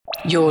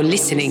You're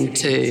listening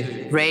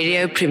to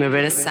Radio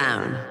Primavera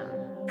Sound,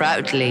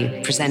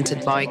 proudly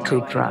presented by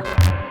Cupra.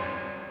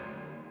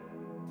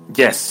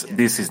 Yes,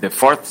 this is the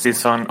fourth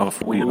season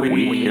of Weird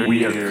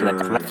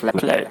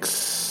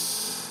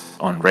Flex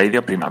on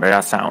Radio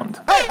Primavera Sound.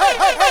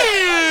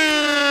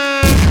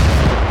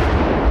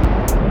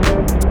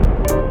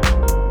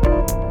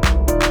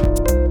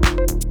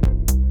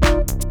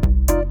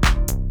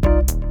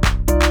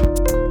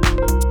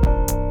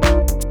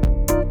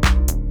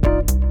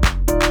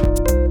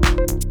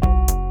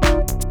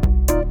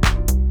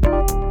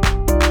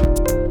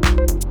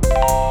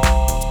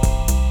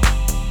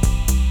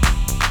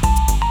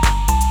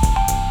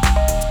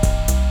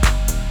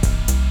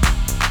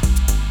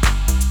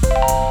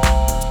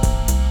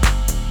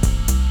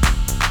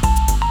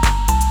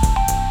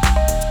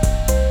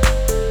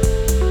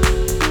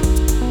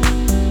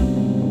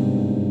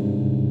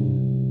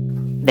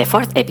 The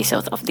fourth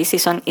episode of this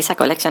season is a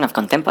collection of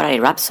contemporary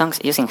rap songs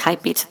using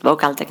high-pitched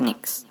vocal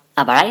techniques.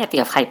 A variety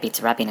of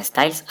high-pitched rapping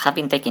styles have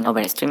been taking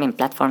over streaming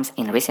platforms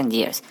in recent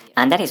years,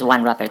 and there is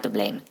one rapper to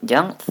blame,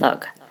 Young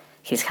Thug.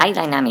 His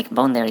high-dynamic,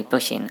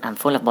 boundary-pushing, and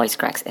full of voice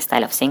cracks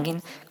style of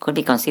singing could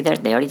be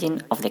considered the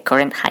origin of the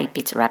current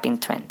high-pitched rapping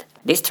trend.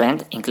 This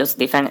trend includes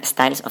different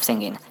styles of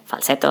singing: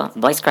 falsetto,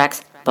 voice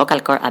cracks,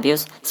 vocal cord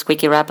abuse,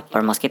 squeaky rap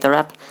or mosquito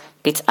rap,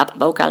 pitched-up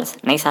vocals,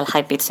 nasal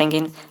high-pitched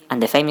singing,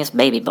 and the famous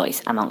baby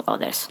voice, among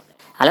others.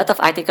 A lot of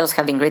articles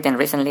have been written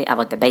recently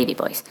about the baby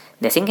voice,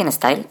 the singing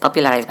style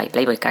popularized by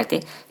Playboi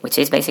Carti, which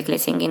is basically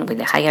singing with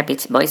the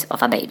higher-pitched voice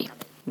of a baby.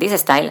 This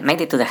style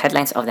made it to the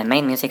headlines of the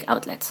main music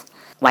outlets.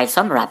 While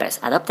some rappers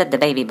adopted the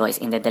baby voice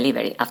in the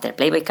delivery after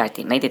Playboi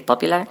Carti made it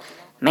popular,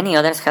 many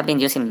others have been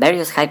using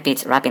various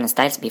high-pitched rapping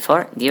styles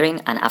before,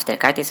 during, and after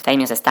Carti's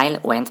famous style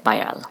went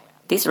viral.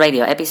 This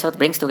radio episode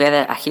brings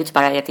together a huge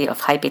variety of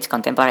high-pitched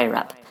contemporary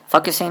rap,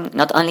 focusing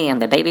not only on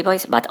the baby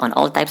voice but on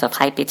all types of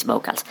high-pitched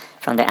vocals,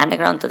 from the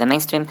underground to the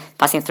mainstream,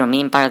 passing through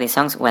meme parody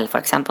songs. Well, for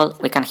example,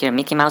 we can hear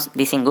Mickey Mouse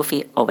dissing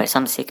Goofy over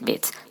some sick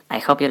beats. I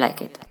hope you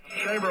like it.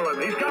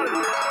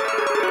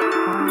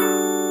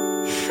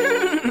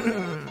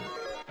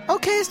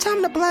 Okay, it's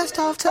time to blast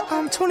off to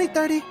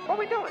 2030. What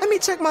we doing? Let me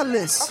check my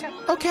list.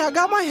 Okay, I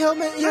got my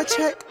helmet, yeah,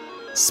 check.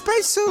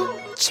 Spacesuit,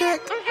 check.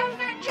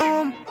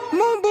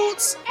 Moon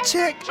boots,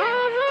 check.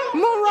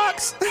 Moon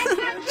rocks,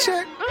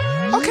 check.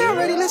 Okay, I'm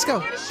ready, let's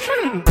go.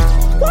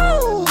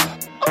 Woo!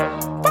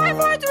 5,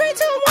 4, 3,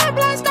 2, 1,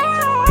 blast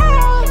off!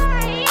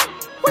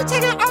 We're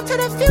taking off to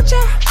the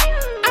future.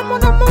 I'm on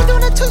the moon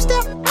doing a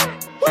two-step.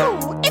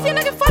 Woo! If you're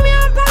looking for me,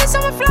 I'm probably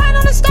someone flying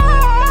on a star.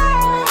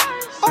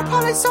 Or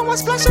probably someone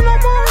splashing on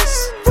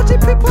Mars. Fuji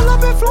people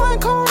up in flying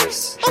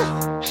cars.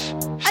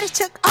 I just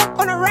took off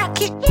on a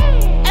rocket.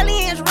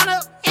 Aliens run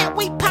up and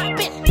we pop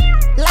it.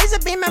 Laser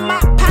beam in my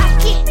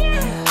pocket.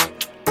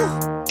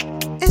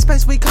 In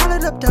space we call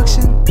it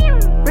abduction.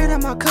 Red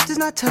on my cups is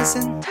not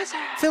tussing.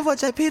 Feel what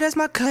JP, that's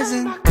my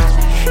cousin.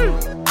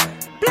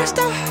 Blast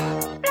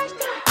off.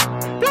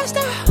 Blast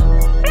off.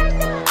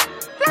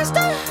 Blast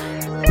off.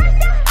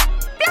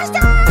 Blast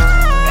off.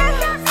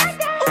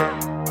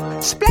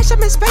 Splash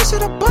up in space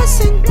with a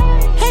bussin'.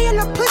 Hey, your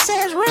little pussy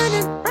is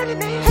running.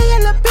 Hey, your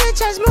little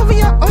bitch ass moving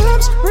your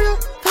arms real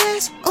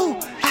fast. Ooh,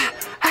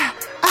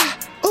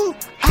 ooh,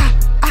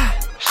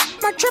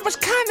 my trip was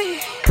coming.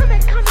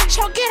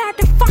 So get out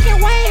the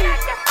fucking way.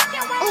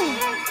 Ooh,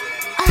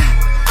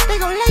 they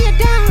gon' lay you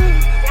down.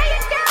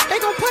 They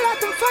gon' pull out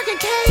them fucking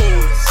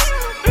canes.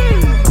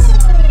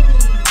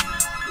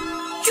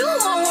 You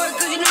won't work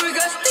cause you know we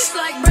got sticks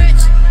like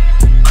bricks.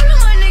 All of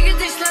my niggas,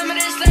 they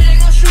slamming and slay. They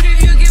gon' shoot if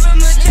you give them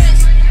a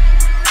chance.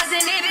 I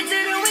sent it to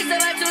the weeks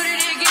that I told her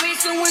they give me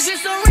some wings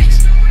just so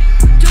rich.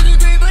 2 to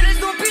 3, but it's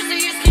gon' pierce to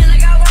your skin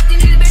like I walked in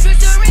this bitch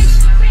with your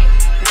rich.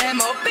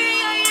 M.O.B.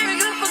 I ain't even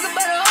give a fuck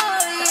about a hoe,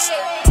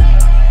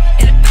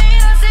 yeah. And the pain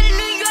I said it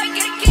nigga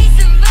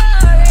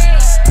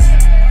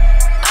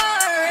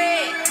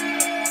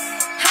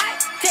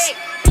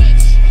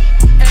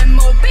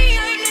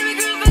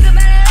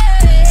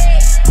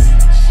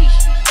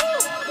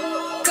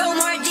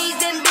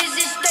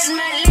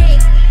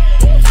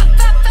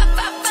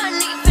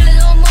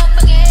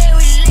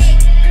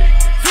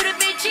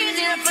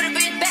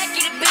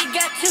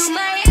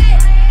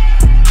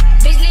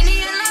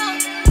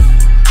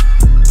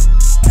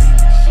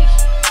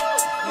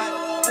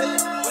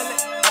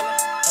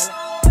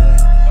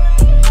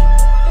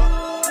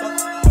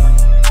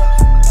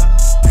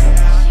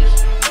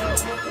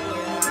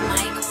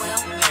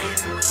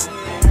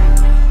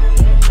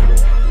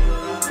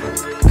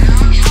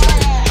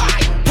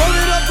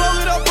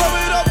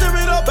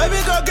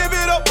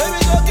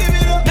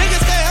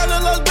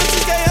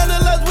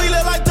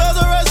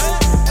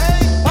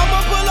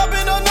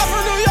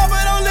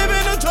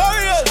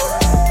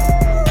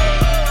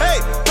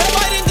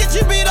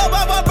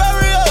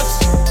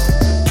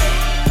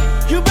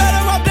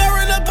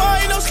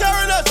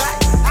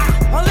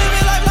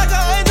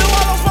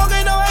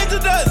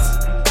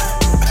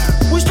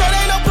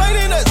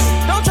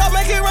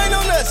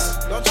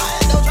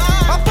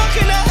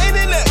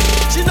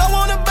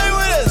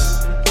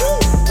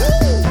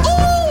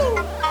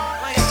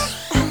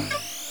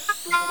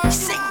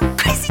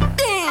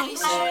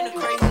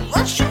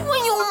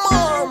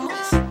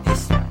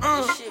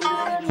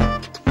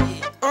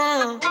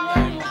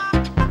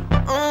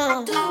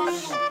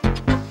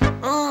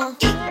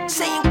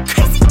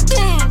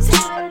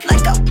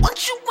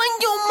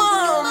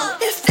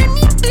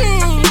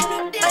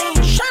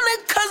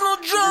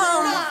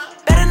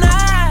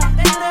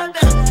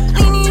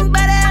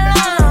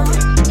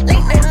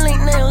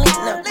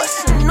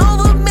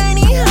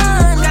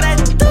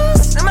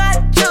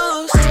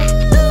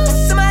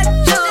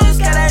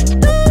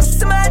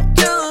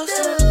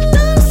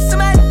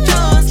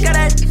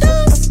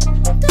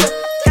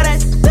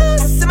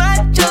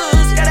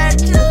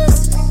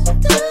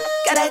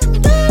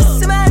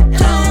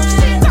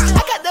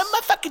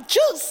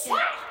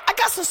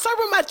some syrup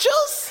with my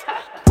juice.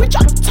 We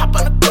drop the top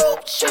on the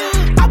coupe,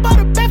 yeah. I bought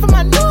a bag for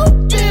my new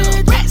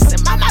bitch. Rats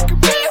in my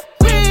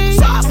macaroni.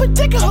 So I put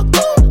dick in her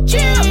coupe,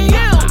 yeah.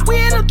 We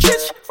in the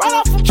trench, right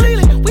off from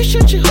Cleveland. We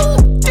shoot you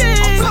hoop,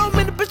 yeah. So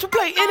many bitch, we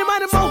play any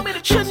money more.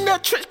 Chanel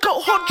trench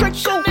coat, whole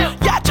drink go.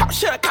 Yeah, I chop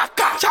shit, I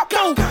got chop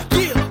low.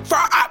 Yeah,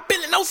 far out,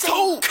 Billy, no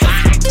soul.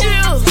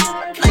 Yeah,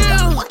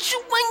 yeah. What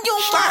you when you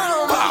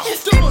want?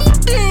 It's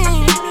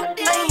anything. I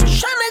ain't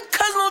tryna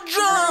cause no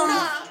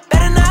drama.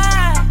 Better not.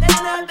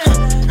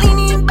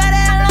 Leaning by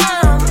that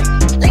line.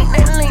 Late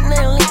night.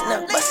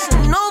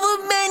 Bustin' over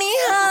Benny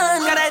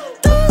Hunn. Got that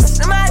deuce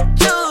in my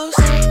juice.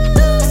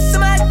 Deuce in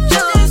my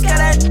juice. Got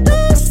that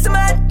deuce in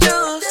my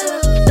juice.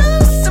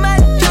 Deuce in my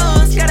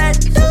juice. Got that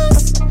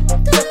deuce.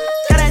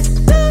 Got that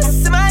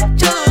deuce in my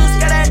juice.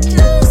 Got that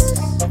deuce.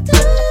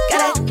 Got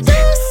that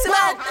deuce in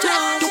my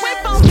juice. The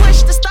whip on push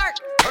to start.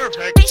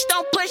 Perfect. Bitch,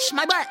 don't push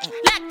my button.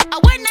 Like I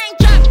wouldn't ain't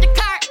drop the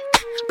cart,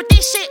 but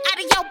this shit out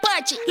of your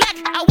budget. Like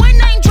I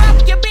wouldn't ain't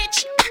drop your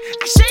bitch.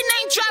 I shouldn't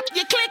ain't drop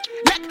your click.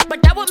 Like,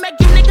 but that would make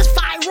you niggas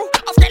viral.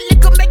 Off that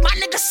liquor make my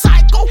niggas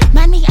psycho.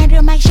 Money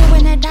under my shit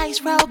when the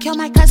dice roll. Kill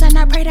my cousin,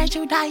 I pray that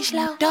you die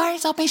slow.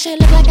 Doors open, shit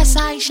look like a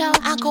sideshow.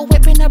 Uncle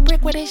whipping a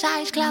brick with his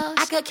eyes closed.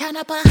 I could count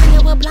up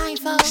 100 with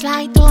blindfold.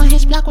 Slide through on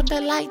his block with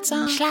the lights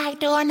on. Slide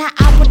through on the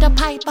out with the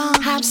pipe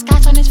on.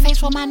 Hopscotch on his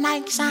face with my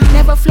Nikes on.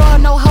 Never floor,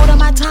 no hold on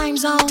my time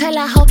zone. Tell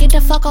that hoe get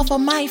the fuck off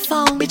of my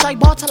phone. Bitch, I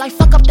ball till I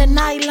fuck up the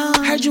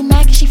nylon. Heard you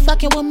mad cause she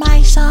fucking with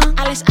my song.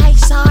 Alice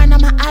ice on,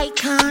 I'm an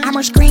icon. I'm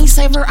her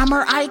screensaver, I'm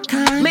her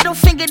icon. Middle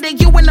finger to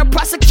you and the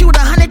prosecutor.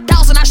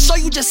 100,000, I show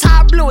you just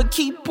how I blew it.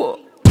 Keep up.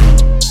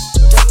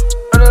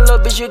 On a little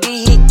bitch, you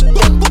get hit.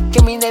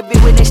 Give me that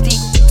bitch with the stick.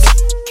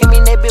 Give me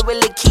that bitch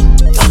with the key.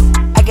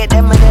 I get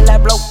that money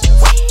like blow.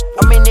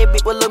 I'm in that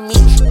bitch with little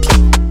meat.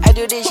 I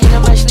do this shit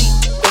in my sleep.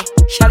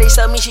 Shawty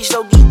suck me, she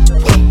so geek.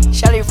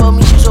 Shawty for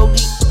me, she so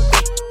geek.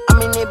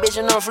 I'm in that bitch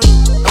and I'm free.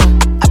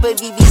 I put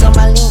VVs on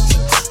my links.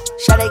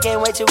 Shawty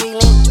can't wait till we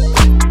link.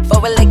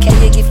 Fuck with like K,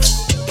 you get free.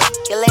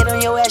 Get laid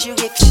on your ass, you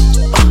get free.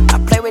 I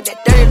play with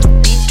that dirty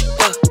little bitch.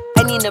 I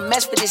need a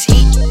mess for this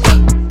heat.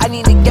 I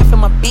need a gift for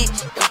my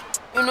bitch.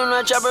 You know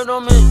that chopper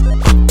on me.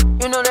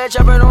 You know that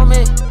chopper on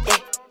me.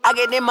 I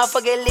get that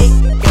motherfucker lit.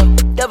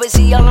 Double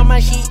C all on my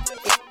sheet.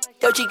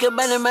 Yo, chica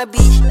bun in my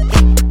beach.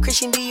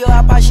 Christian Dior,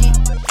 I buy shit.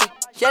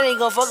 Shawty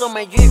gon' fuck on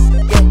my drip.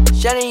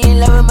 Shawty in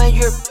love with my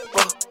drip.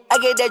 I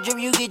get that drip,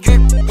 you get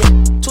drip.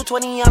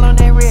 220 all on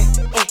that rear.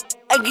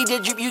 I get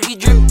that drip, you get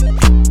drip.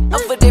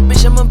 I'm for that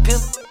bitch, I'm a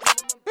pimp.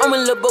 I'm a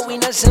little but we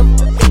not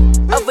simple.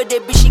 I'm for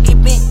that bitch, she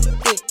get bent.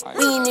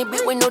 We in that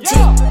bitch with no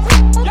tip.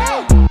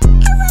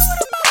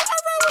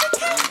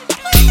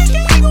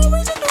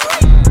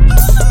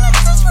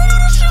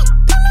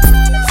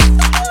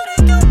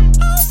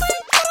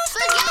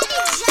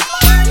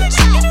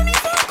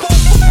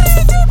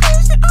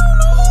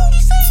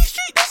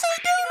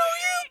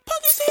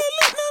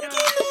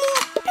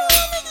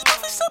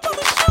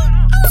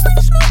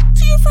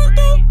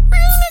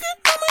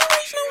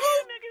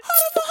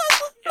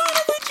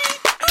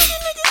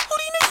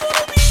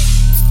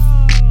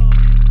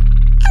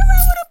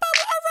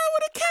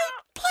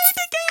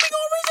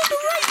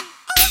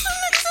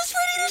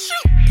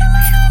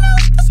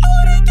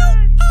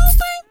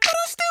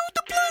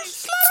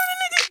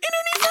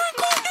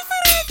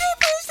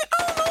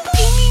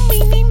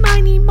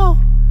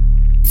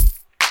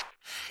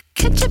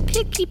 Catch a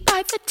piggy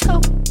by the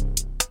toe.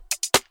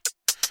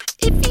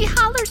 If he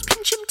hollers,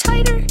 pinch him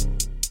tighter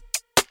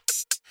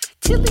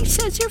till he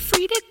says you're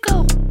free to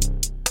go.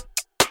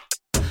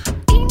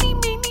 Eeny,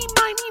 meeny,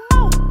 miny,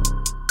 mo.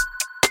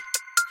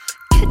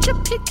 Catch a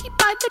piggy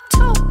by the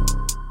toe.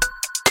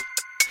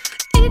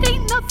 It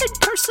ain't nothing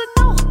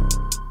personal.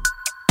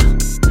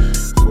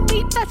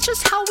 Homie, that's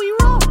just how we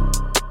roll. Pew,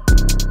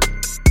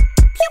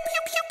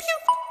 pew, pew, pew.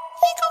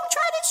 He gon'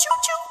 try to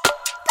shoot you.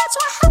 That's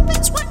what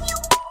happens when you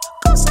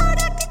go start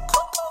acting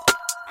cuckoo.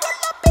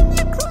 Roll up in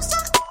your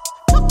cruiser,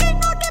 looking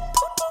on that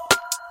poo-poo.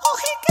 Oh,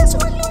 he gets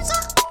one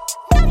loser.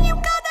 Now you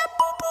got a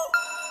boo-boo.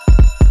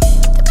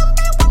 The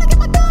government wanna get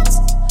my guns.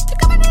 They're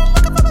coming in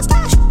looking for my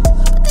stash,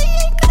 but they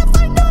ain't gonna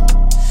find none,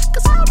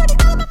 'cause I already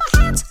got them in my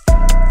hands.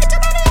 It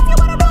don't matter if you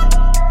wanna run,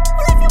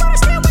 or if you wanna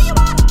stay where you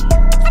are.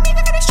 I'm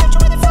either gonna shoot you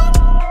with a phone,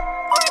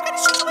 or I'm gonna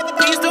shoot you with a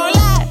gun. Please don't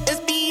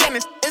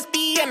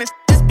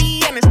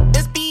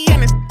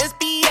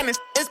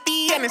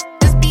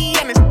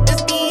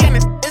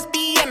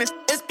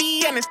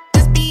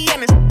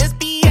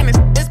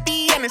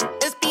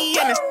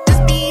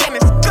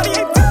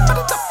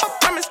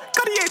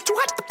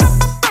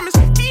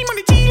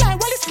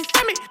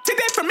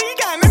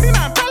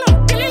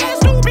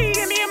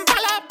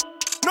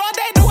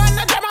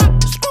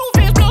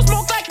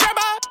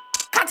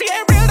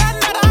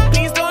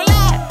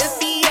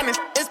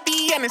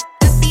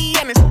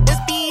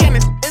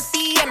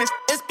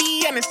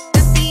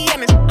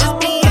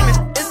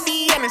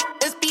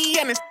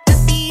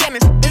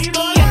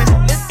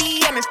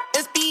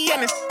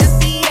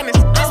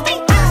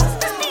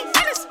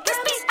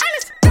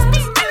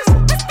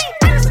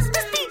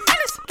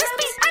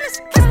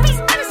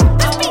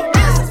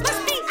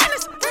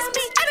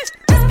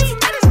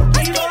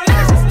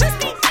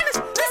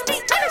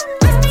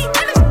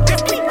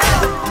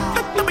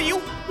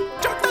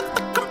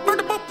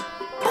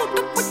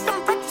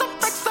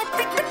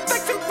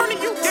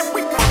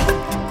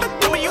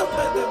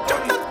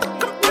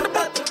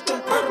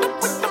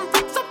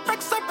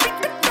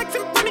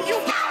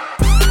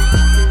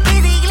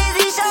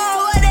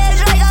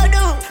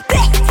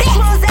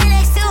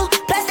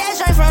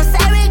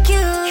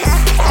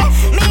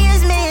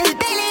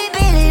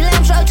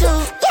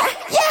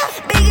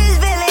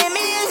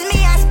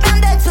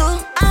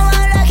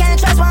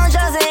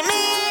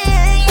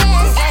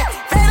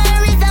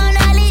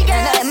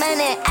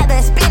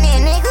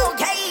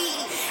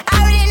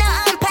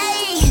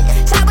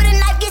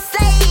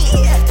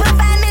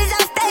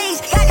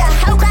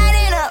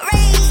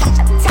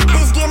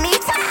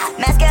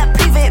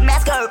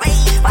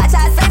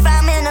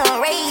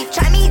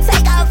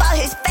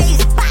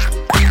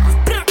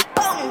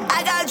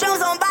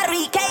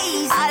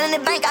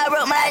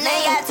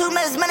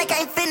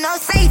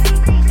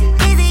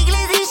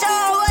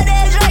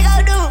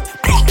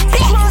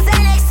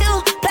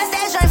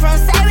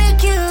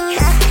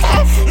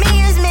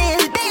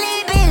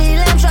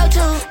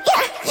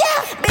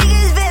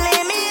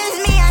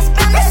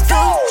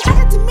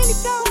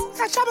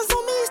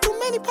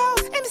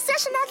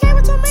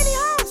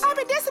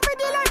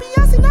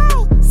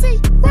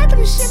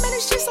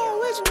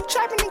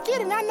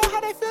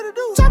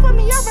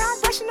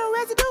fiction or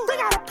residue. Bring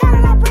out a pan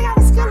and I bring out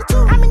a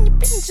skeleton. I'm in your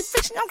business, your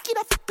fiction, don't get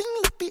off your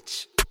beanie,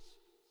 bitch.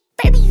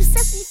 Baby, you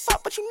sexy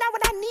fuck, but you not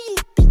what I need,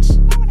 bitch.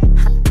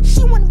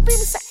 She wanna be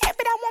me some air,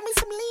 but I want me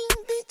some lean,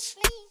 bitch.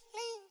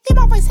 Leave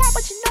my voice hot,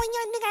 but you know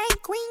young nigga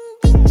ain't green,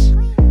 bitch.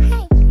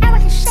 Hey, I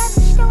rock a shot,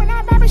 but you know when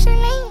I vibe, she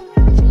lean.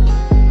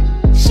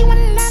 She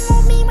wanna land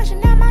on me, but she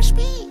not my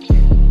speed.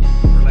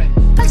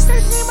 Touch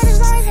 13, but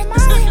it's always in mine.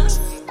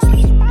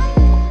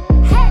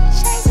 Hat,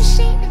 chains and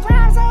shit, the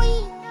ground's on E.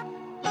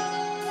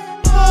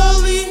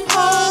 Holy,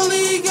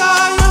 holy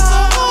God, you're so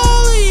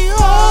holy,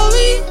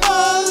 holy,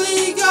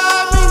 holy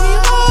God. Make me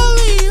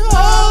holy,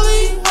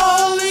 holy,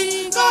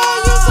 holy God.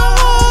 You're so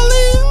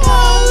holy,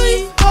 holy,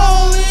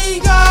 holy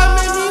God.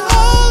 Make me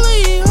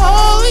holy,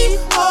 holy,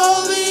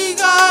 holy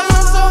God.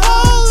 You're so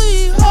holy,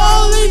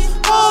 holy,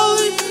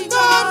 holy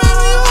God. Make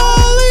me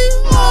holy,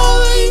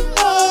 holy,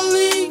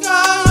 holy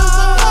God. You're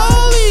so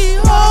holy,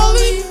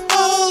 holy,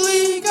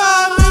 holy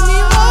God. Make me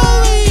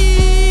holy.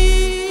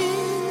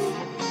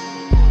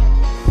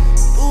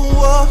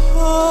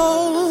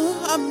 Whoa,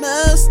 I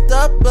messed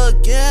up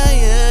again.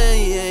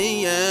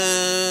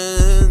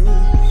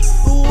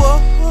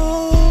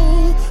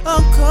 Whoa,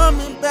 I'm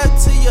coming back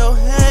to your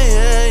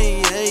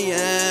hands.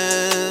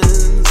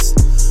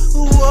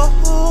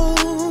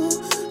 Whoa,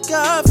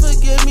 God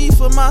forgive me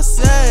for my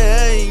sins.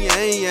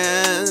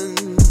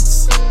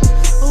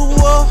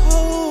 Whoa,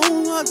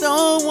 I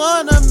don't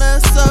wanna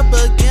mess up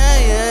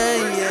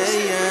again.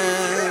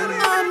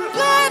 I'm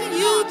glad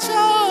you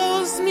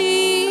chose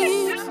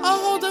me. I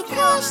hold the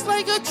cross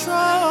like a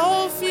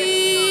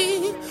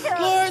trophy.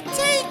 Lord,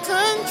 take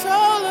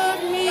control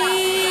of me.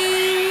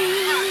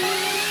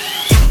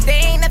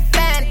 They ain't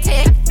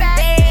authentic,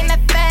 they ain't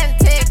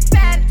authentic.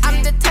 I'm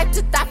the type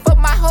to die for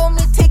my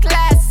homie, take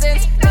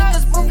lessons.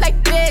 Niggas move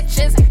like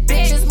bitches,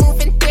 bitches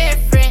moving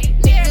different.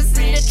 Niggas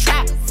in the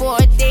trap for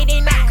a day,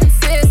 they not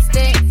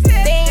consistent.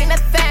 They ain't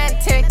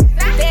authentic,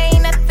 they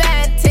ain't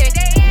authentic.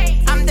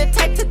 I'm the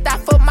type to die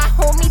for my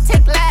homie,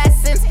 take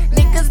lessons.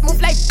 Niggas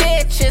move like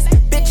bitches,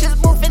 bitches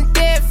moving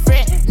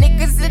different.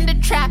 Niggas in the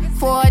trap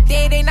for a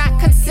day, they not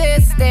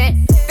consistent.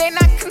 They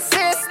not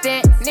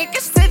consistent,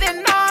 niggas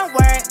sitting on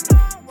work.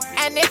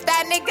 And if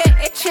that nigga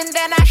itching,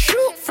 then I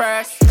shoot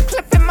first.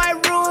 Clip in my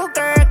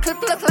Ruger,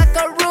 clip look like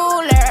a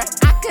ruler.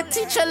 I could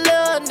teach a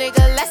little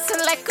nigga lesson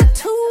like a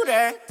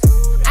tutor.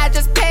 I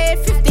just paid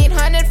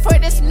 $1,500 for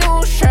this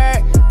new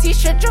shirt.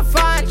 T-shirt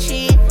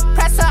Givenchy,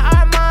 presser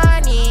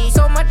Armani.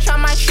 So much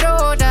on my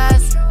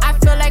shoulders, I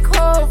feel like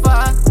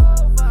Hova.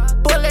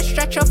 Bullet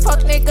stretch a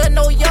fuck nigga,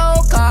 no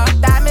yoga.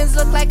 Diamonds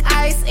look like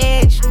Ice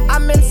Age,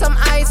 I'm in some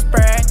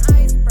iceberg.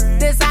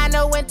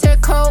 Designer winter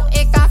coat,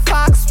 it got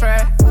fox fur.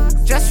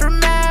 Just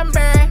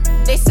remember,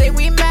 they say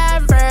we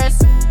members.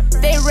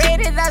 They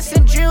rated us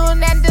in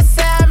June and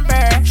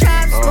December.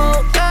 Trap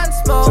smoke, gun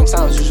smoke,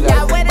 Sometimes you just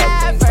yeah, gotta think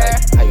about things whatever.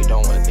 like how you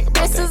don't want to think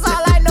about This things. is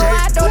all I know,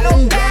 I don't know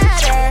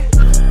better.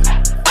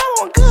 I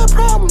want good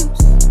problems.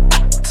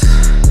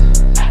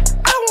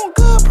 I want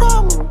good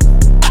problems.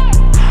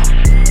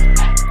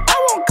 I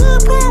want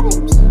good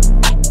problems.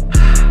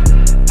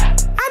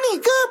 I need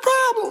good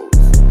problems.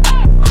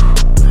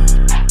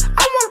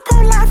 I wanna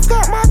put life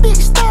up my big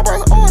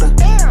Starbucks order.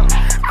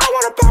 I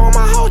wanna power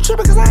my whole trip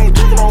because I ain't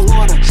drinking no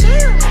water.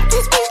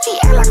 This bitch she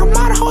act like a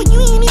model hoe, you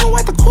ain't even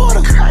worth a quarter.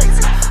 You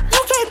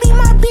can't be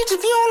my bitch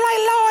if you don't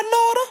like law and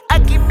order. I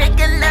keep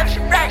making left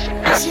and right.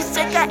 She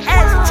take her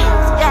ass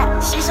cheeks, yeah.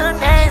 She's so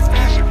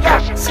nasty, yeah.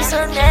 She's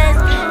so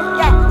nasty,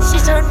 yeah.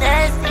 She's so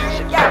nasty,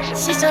 yeah.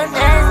 She's so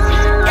nasty,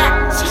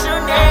 yeah. She's so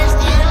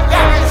nasty,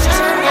 yeah. She's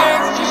so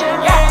nasty,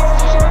 yeah.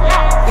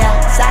 Yeah,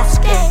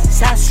 Sasuke,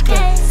 Sasuke,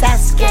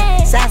 Sasuke,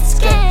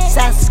 Sasuke,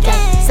 Sasuke,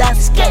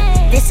 Sasuke.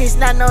 This is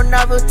not no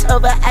Naruto,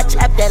 but I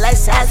trap that like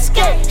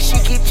Sasuke. She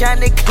keep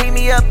trying to clean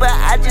me up, but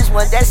I just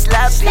want that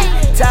sloppy.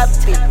 Top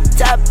beat,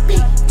 top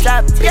beat,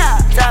 top beat,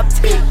 top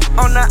beat.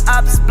 On the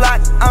ops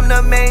block, I'm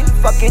the main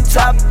fucking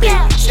top beat.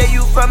 Say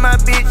you from my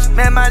bitch,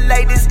 man, my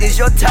latest is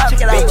your top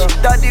bitch.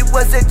 Thought it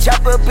was a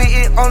chopper, but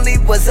it only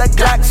was a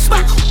Glock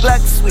switch.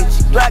 Glock switch,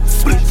 Glock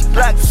switch,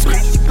 Glock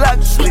switch,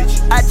 Glock switch.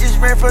 I just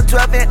ran from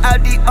 12 and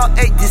Audi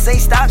R8, this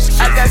ain't stock.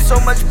 I got so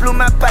much blue in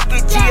my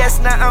pocket, GS,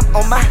 now I'm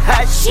on my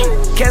hot shit.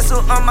 Cancel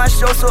on my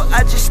show, so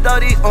I just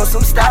started on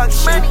some stock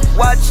shit.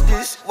 Watch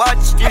this,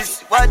 watch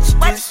this, watch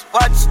this,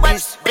 watch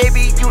this.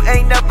 Baby, you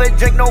ain't never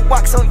drink no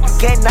walk, so you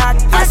can't knock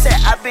this. I said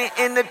I've been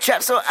in the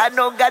trap, so I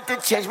don't got to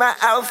change my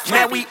outfit.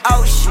 Man, we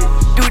out shit,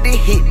 do the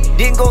hit,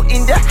 then go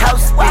in the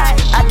house,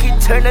 bitch. I can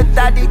turn a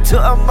thotty to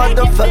a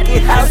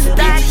motherfucking house,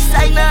 bitch.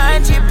 Like the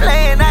auntie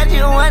playing, I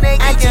just wanna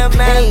get your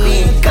man,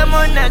 bitch. Come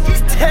on now,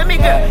 just tell me,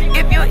 girl,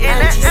 if you in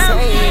the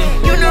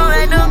outfit. You know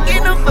I don't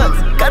get no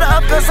fucks, cut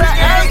off cause I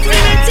ask you.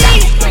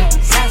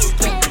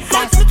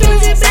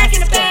 Back in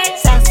the bag.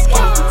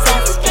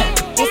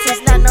 This is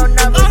not no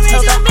Naruto,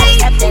 but I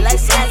have that like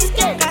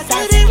Sasuke.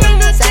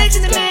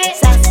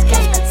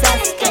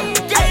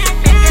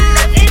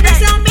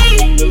 It's on me.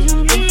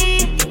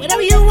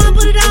 Whatever you want,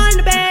 put it all in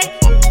the bag.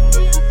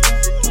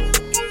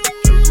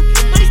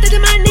 Money stuck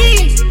in my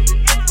knees.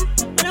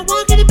 When I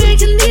walk in the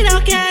bank, you need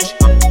all cash.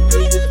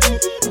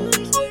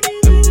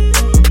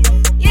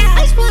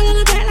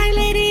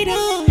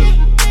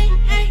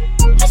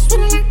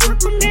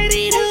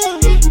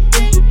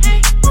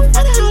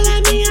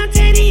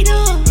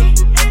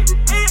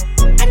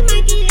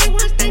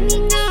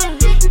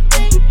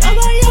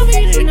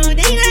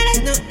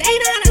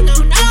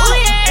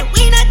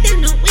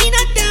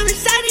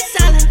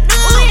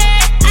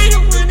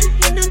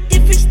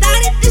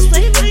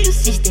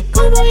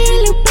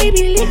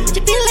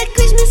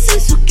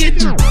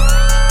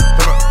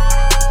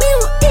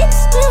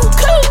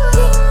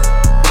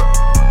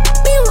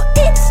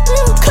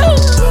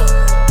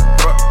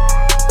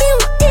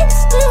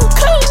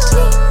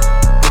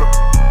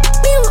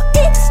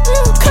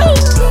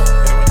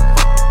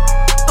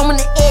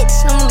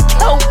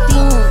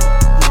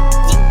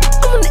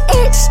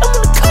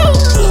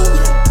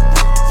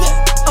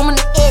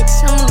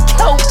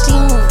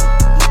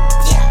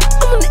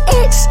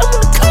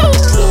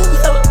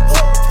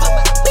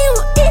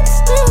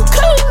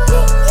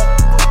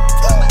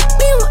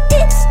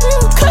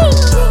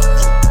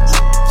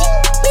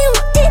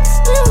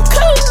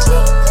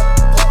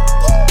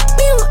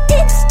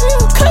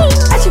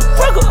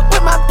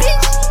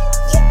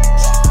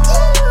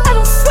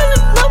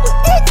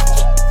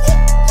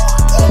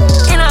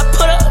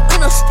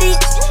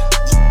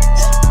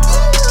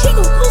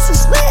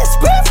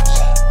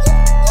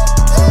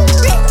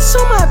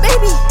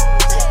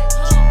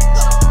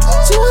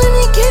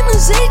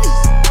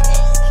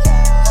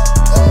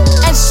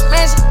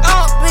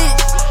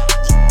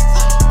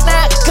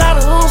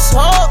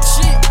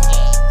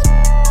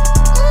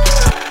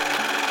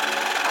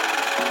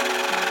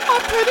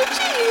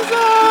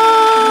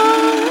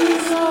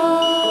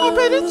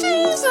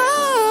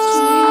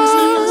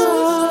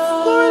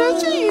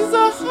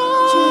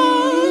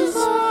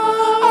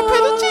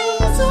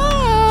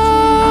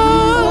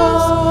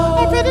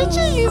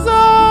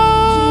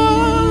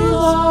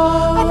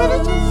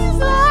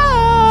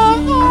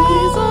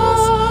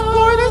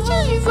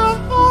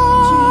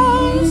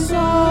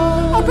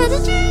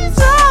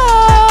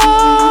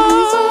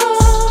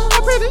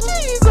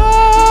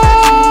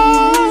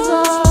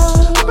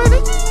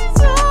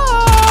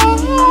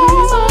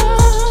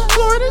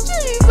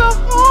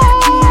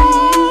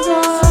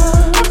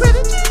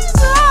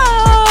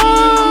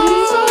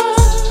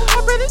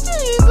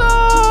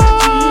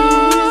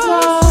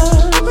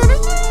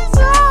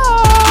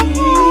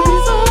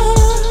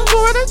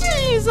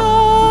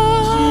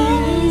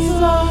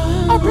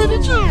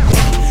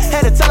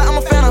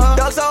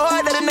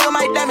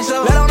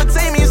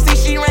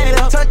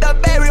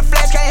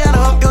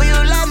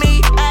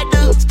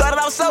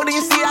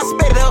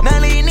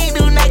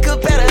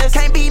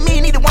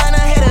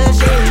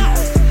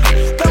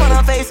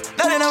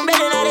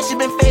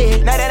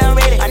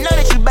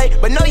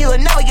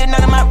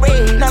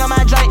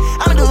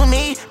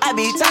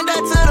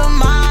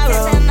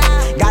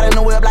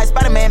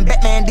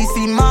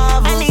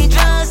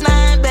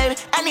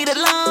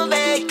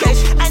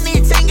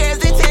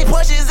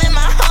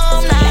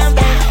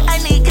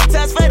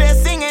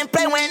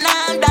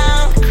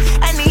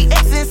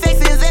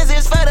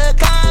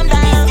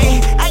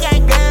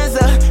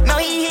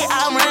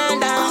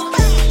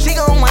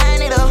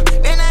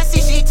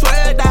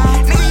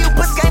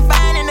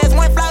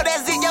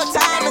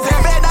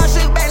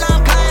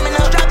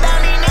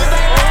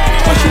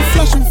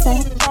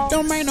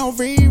 don't make no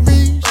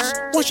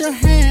VVs. What's your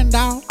hand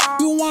out?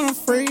 You want a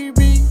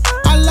freebie?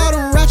 I love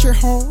them ratchet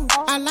hoes.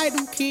 I like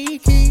them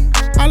kiki.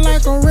 I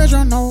like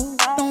original.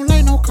 Don't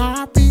like no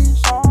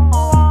copies.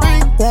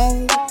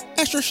 Bankroll,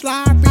 extra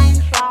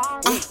sloppy.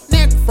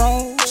 Neck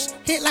froze,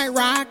 hit like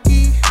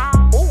Rocky.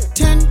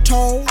 10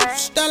 toes,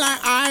 still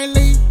like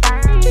Eiley.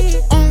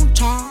 On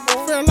top,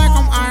 feel like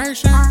I'm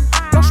icing.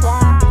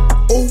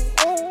 Ooh,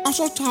 I'm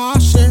so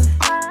toxic.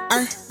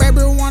 Ay,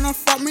 baby wanna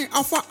fuck me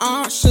off of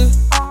oxy.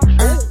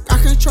 Ay, I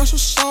can't trust a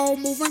soul,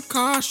 moving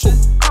caution.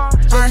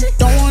 I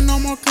don't want no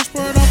more kiss,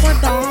 put up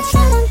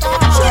adoption.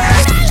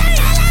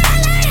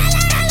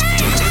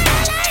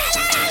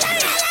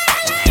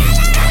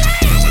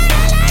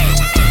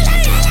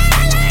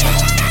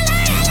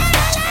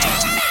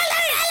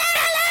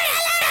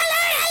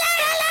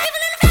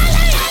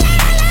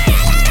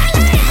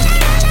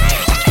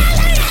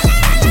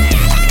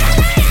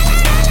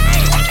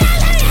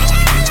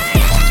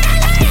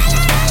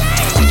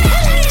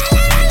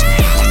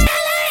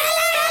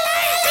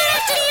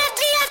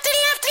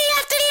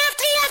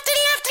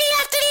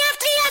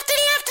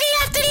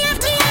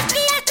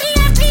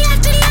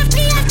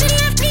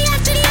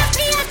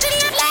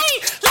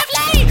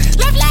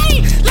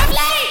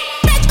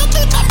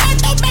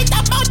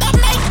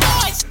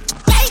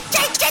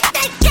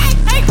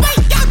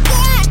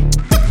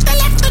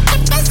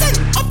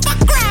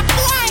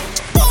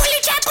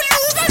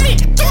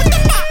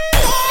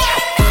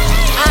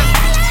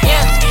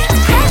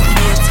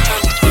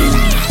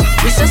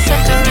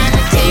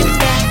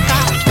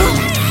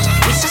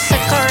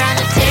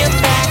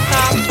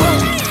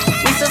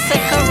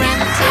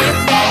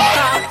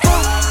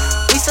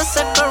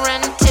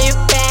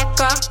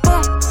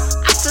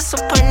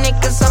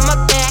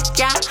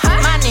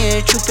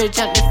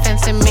 Jumped the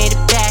fence and made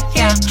it back,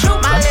 yeah.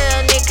 My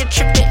little nigga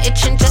trippin',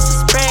 itchin' just to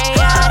spray,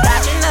 yeah.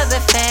 Dodge another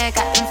fad,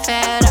 got them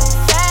fed up.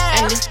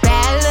 And this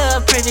bad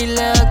little pretty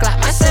look like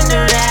my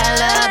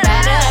Cinderella.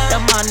 Bad up the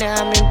morning,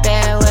 I'm in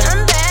bed with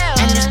her.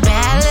 And this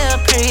bad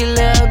little pretty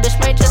little bitch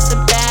might just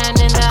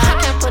abandon her.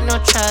 I can't put no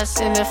trust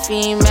in a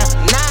female,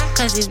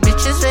 cause these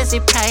bitches raise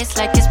their price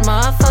like it's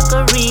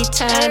motherfucker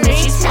return.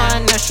 If she's smart,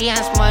 no, she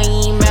has more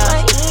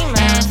emails.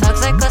 And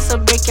thugs like us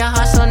will break your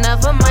heart, so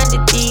never mind the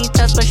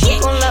details. But she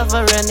gon' love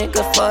a real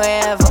nigga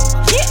forever.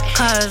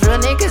 Cause real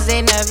niggas,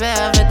 they never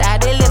ever die,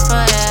 they live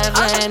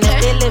forever. And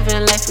if they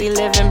living life, we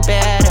living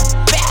better.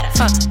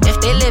 Fuck, if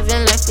they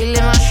living life, we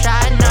live on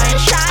shot. No,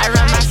 I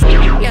run my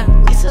feet, yeah.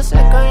 We so sick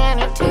around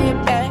until you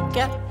back,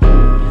 yeah.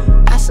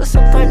 I still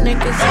support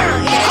niggas, yeah.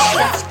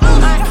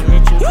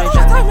 You bitch,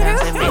 I'm the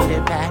fence and made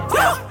it back,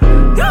 yeah.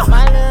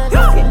 My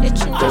little nigga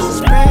itching just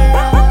to spray.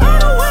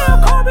 Run away,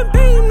 a carbon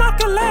beam, knock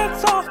your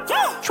legs off.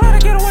 Try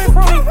to get away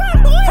from me,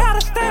 had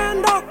to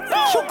stand up.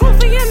 Shoot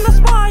Goofy in the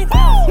spine,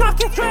 knock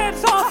your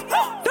dreads off.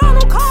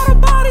 Donald Carter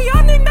body,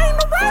 I nicknamed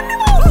the Randy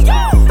Moss.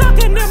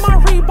 Ducking in my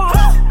Reebok,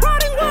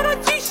 riding with a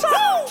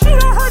G-Shock. She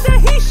done heard that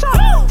he shot,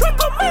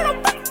 Draco made a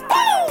big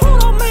boom.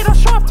 Pluto made a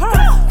sharp turn,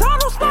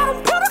 Donald spot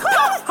him, put a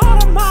cut.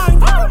 Out of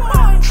mind,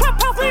 trap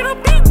house made a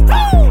big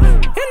boom.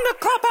 In the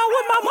club out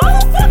with my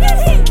motherfucking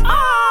heat.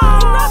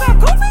 Now that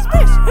Goofy's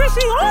bitch, is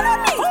she on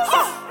me?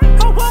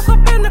 I walk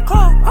up in the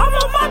club, I'm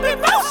on my big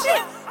mouth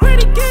shit.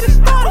 Ready, get it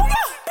started.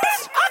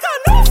 Bitch, I got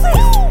no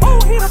feet. Oh,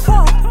 he the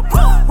fuck.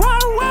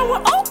 Ride around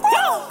with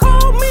Oprah.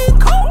 Call me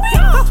Kobe.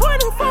 That's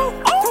 24.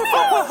 Can't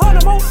fuck with her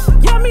the most.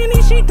 Yeah, me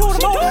and she do the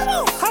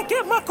most. I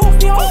get my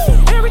Goofy on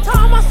every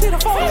time I see the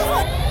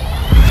phone.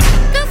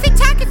 Goofy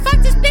talking, fuck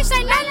this bitch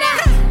like Lala.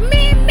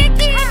 Me and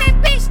Mickey and that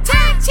bitch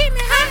tag teaming,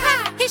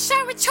 haha. His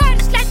shot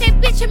retarded like that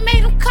bitch and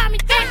made him call me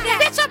Dada.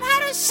 Bitch, I'm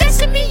hot on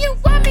sesame. You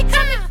want me,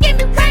 come and get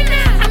me right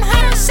now. I'm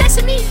hot on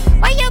sesame.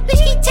 Why your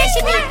bitch keep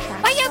texting me?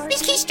 Why your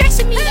bitch keep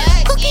stressing me?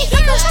 Cookie, he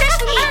gon' stress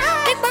for me.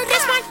 Big Bird,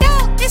 that's my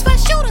dog, that's my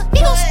shooter. He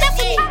gon' step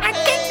for me. I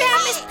think that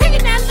I'm his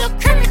picking that little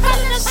curry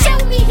calling him sell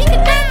me. He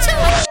can die too.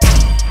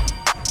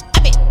 I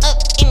been up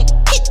in the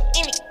kitchen.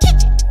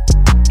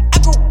 I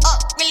grew up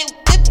really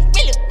whippin'.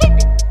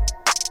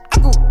 I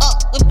grew up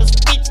with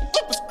prescription.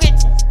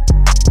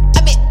 I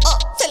been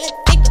up telling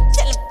people.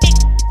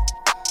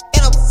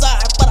 And I'm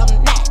sorry, but I'm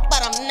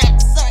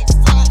not sorry.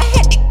 I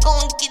had to go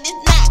and get this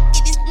knock,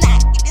 get this guap.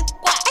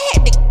 I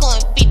had to go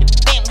and feed the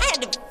fam. I had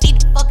to feed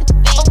the fucking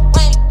fam. I'm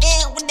running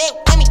down with that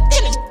whammy,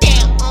 then I'm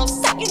down on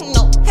side. You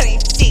know how they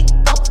shit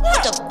go.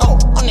 Put the boat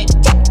on the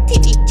jack,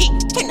 TTG,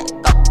 turn the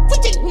go. Put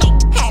your knee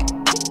happy.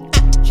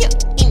 I'm here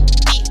in the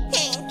beat.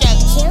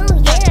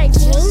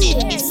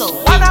 So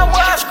When I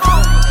was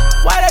cool,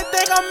 why they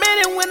think I'm in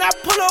it when I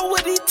pull up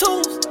with these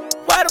tools?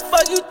 Why the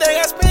fuck you think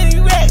I spend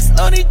these racks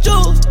on these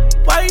jewels?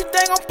 Why you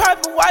think I'm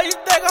poppin'? Why you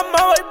think I'm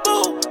always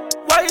boo?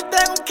 Why you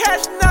think I'm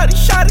cashing out?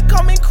 These shotty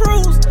come in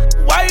cruise.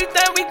 Why you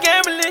think we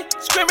gambling,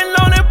 screaming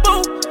on that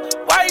boo?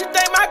 Why you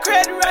think my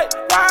credit rate?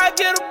 Why I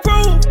get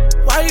approved?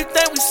 Why you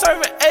think we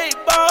serving 8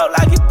 ball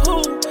like it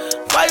pool?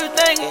 Why you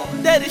thinking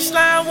that this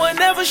slime will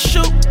never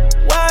shoot?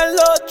 Why I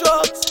love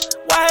drugs?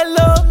 Why I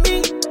love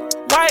me?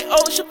 White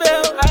Ocean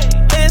Bell,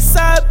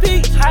 inside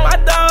beach. My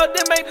dog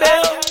didn't make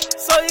bail,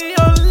 so he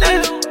on the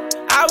list.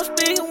 I was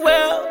speaking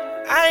well,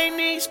 ain't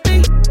need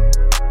speak.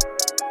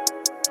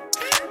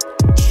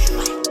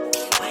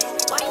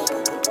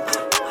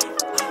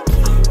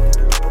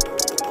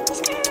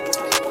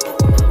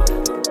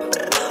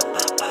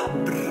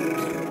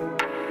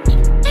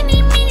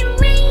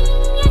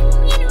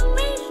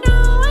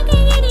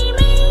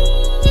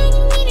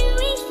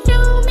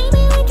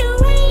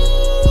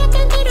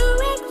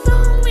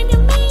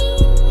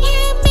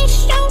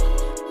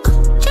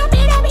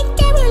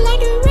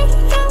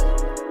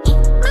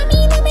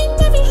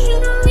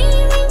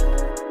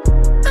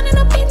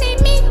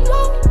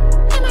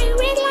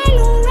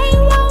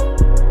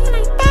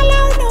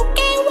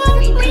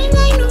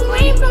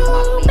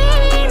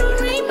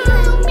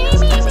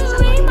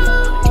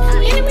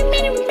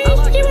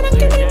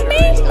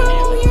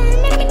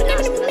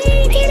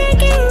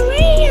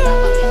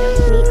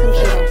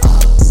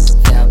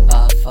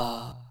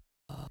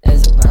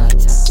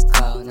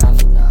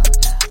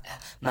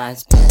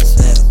 Mine's been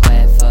swift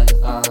way for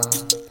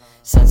the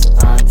since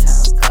upon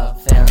time go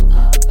feeling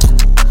up.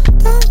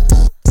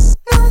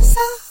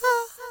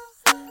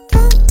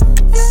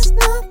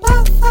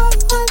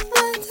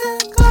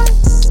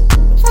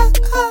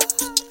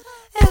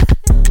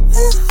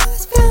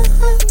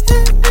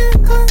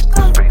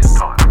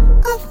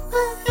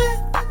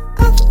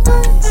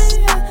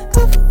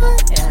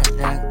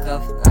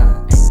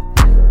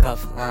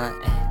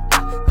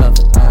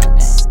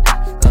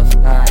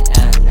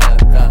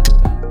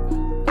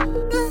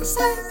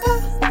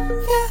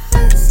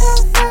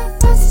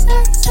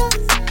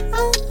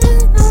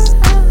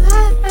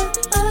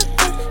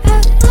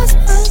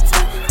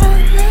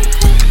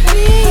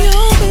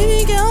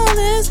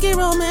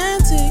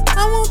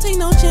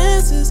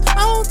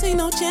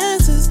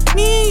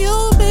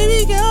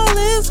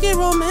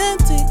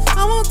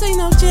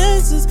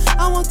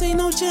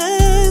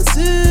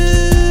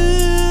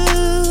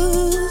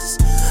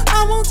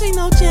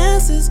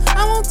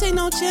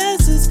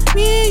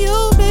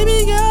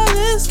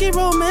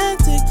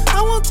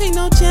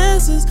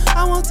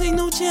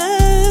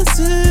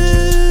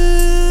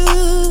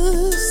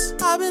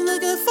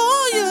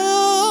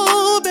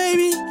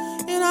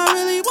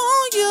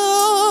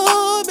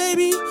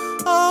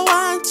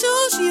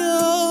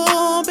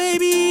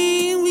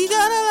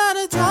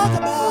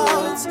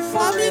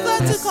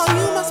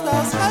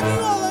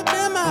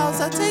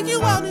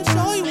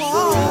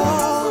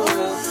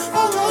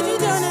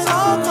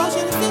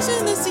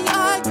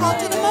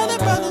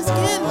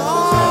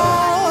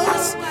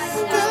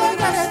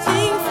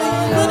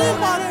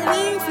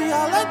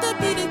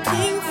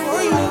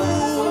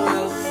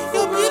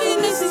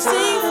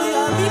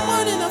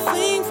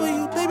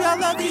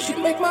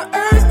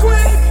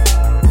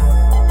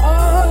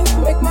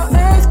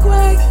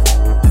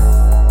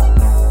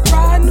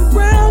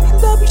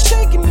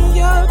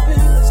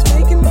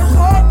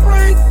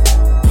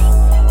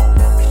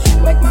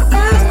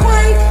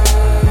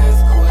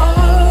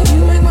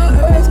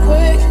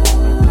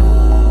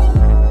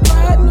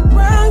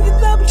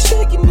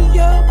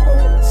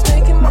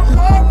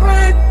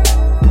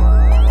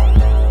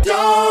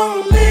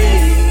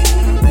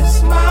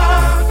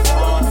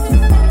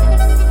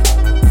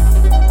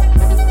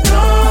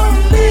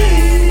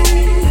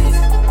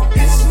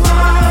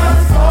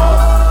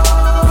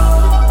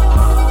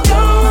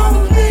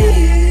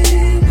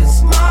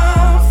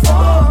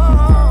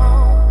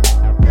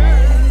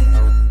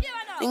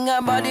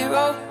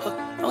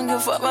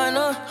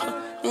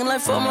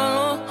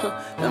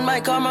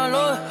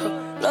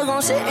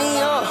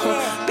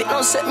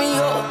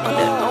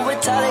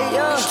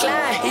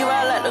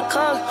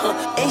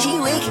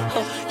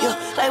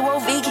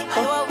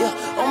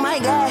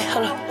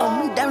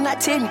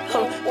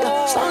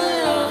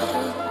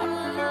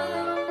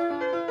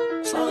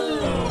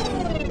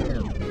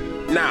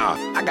 Nah,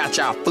 I got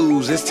y'all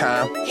fools this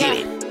time. Hit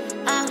it.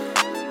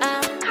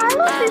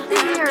 Carlos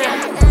is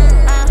here.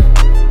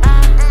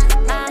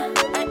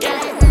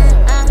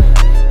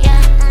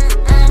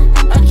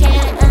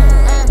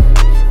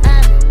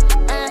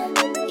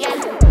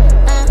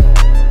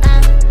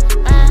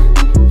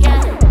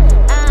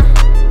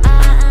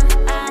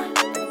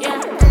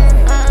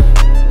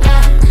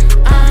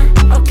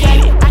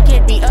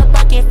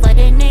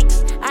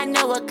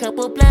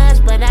 Couple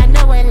bloods, but I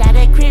know a lot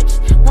of Crips.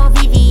 One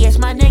VVS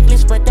my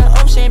necklace, but the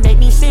ocean make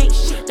me sick.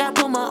 That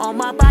Puma on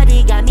my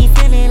body got me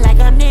feeling like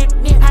I'm Nick.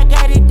 I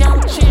got it,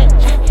 don't chill.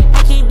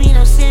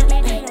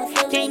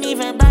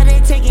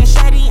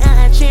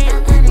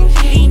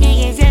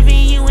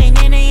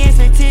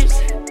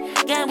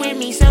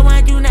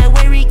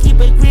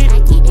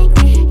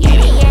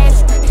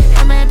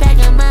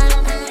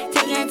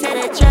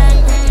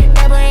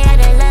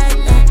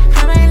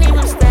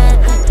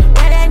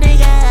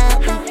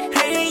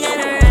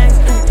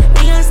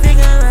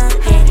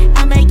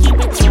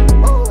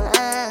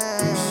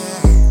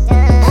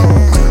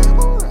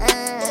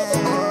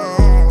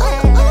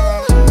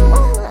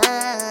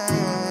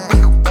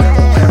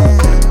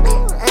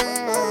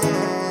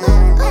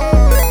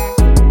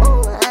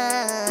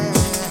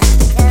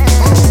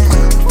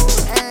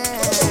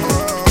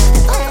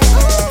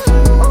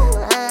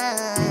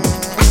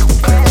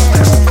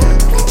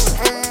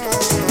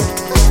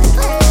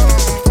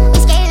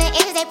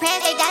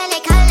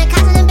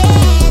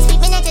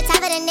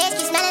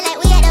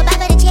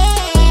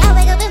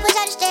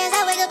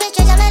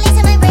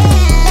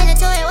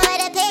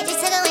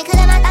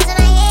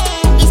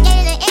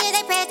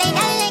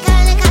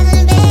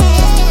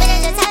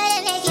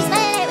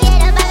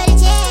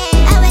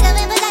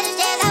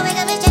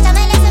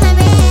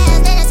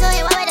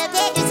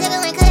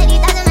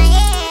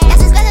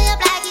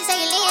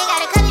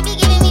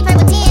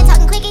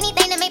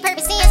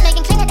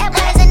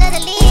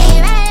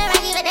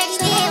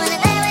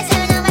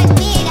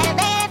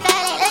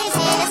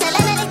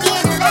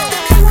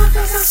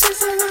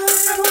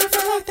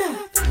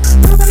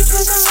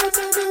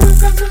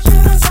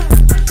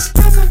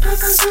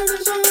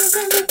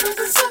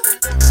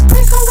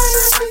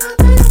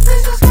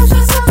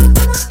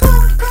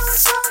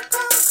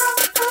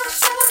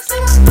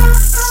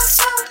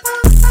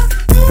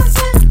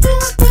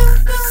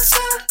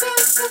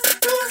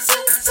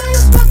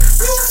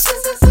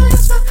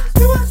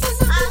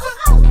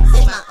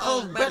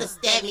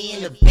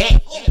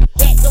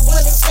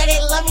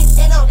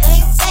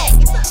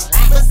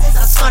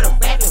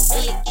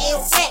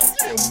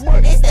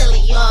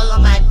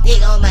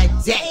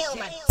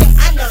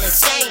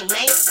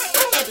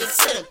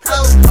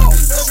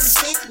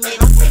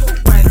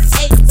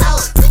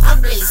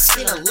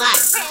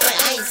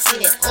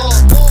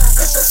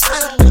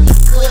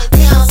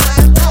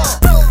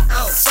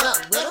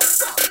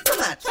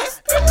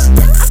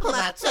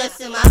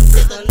 bustin' my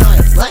pickle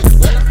noise. What?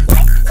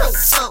 Two,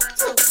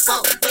 four,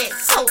 red,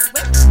 toe,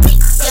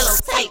 yellow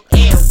tape,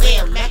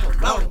 everywhere,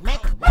 macaroni.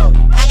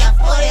 I got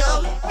 40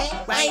 on me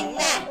right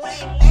now.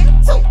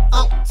 2-0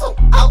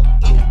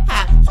 in the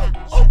house.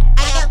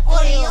 I got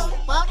 40 on me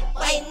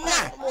right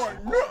now.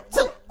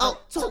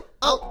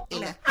 2-0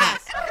 in the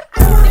house.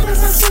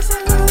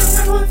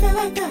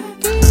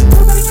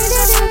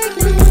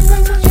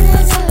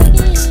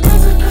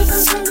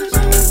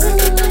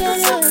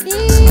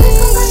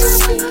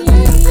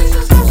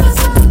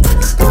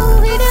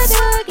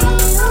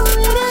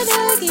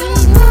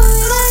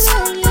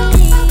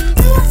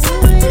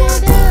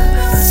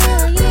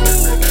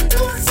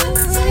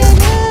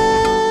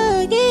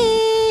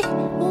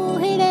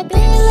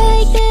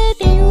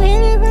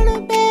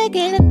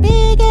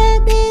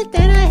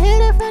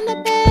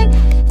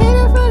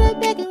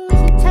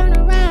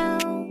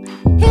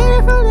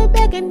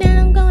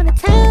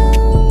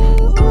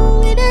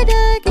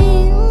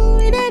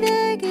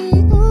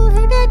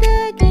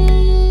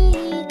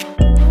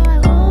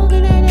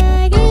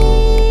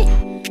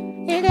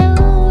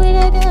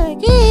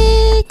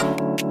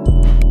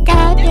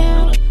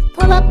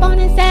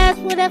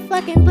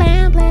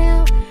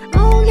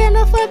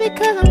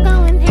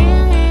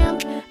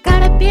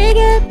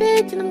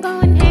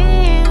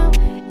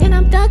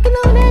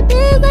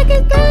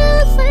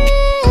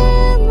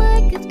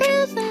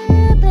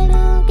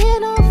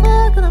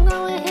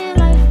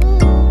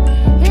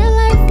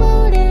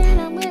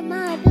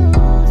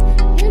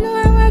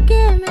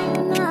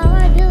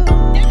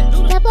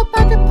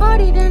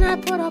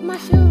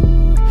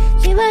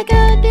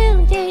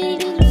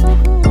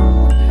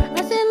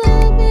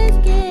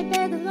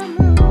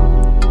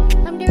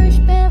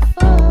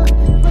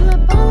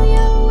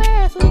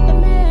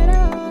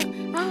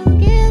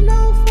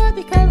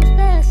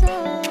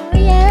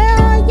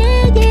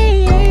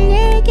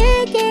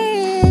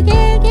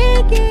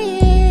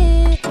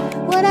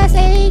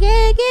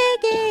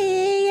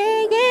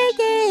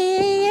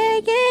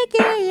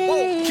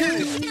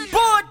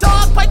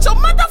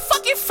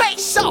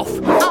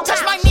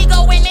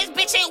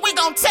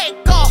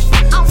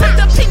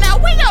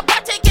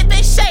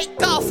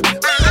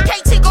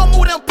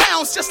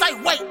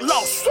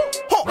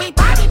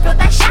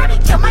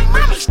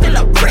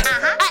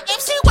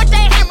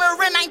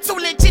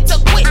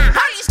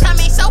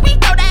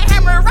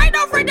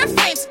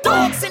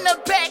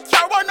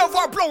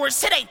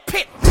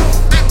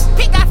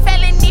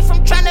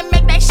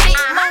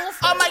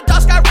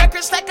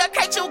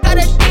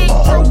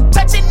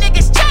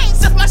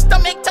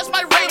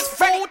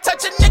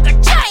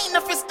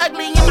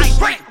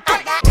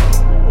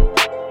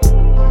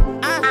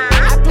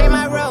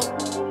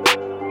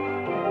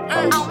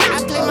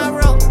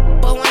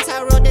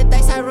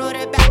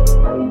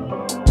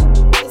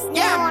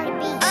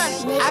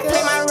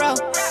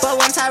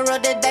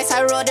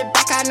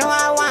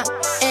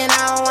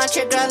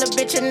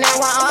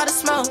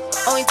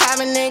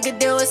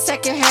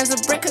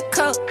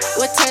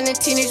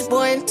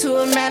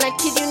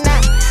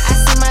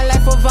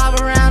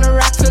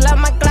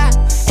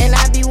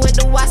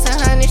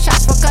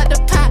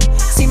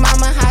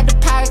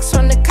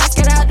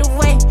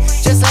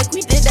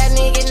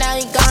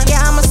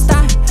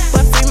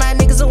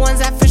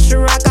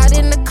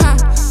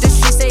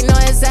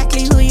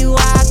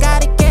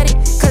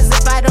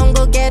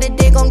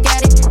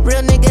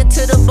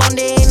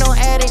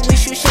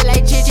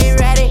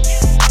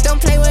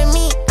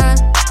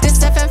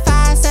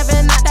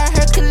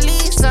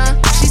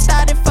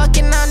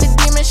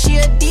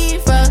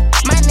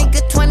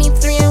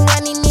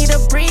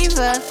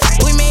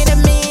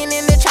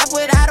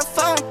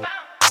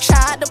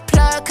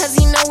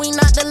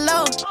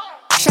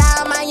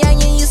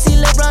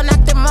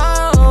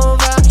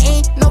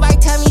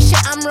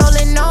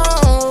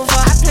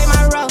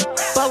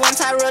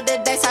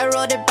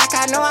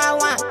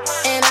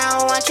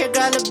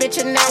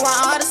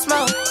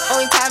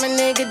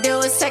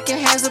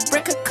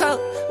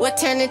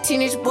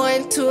 Teenage boy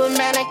into a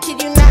man, I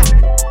kid you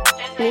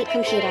not. Meet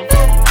computer.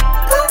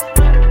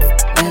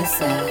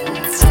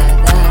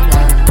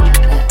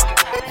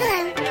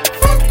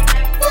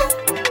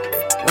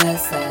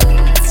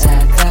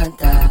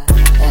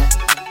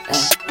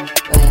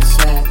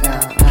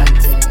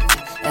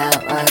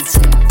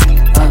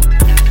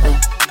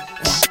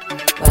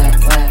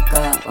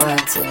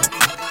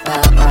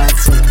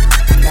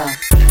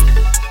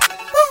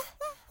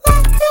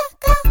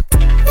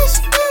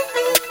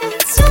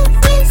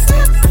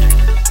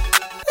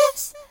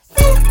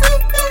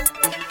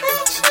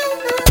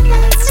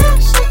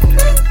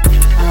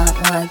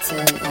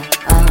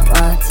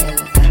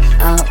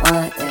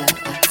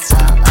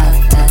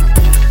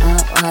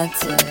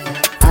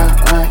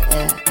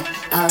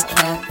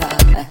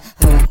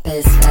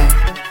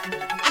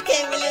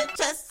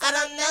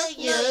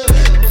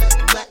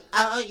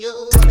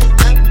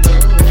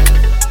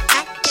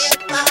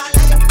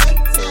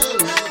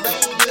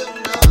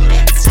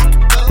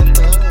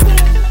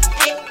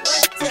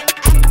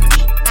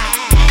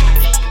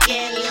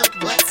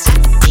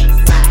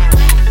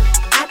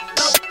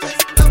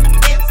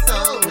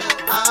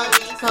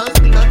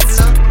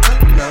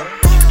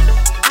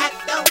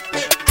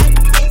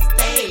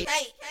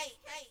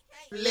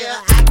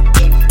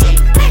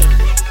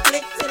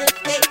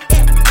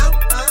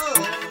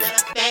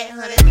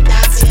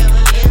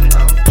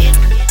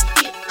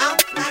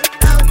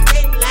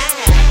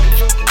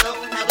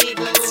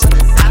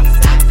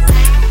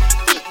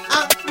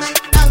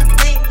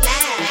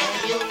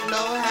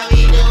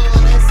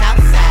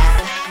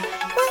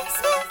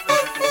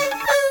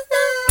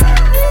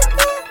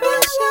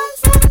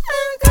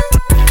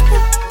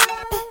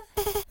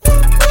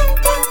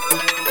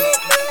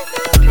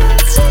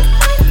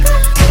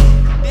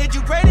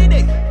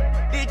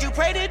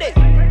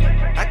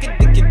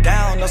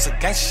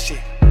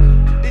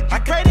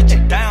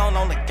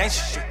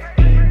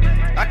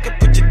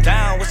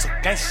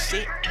 Gangsta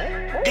shit.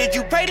 Did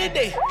you pray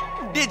today?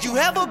 Did you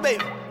have a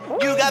baby?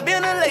 You got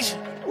ventilation.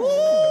 Woo!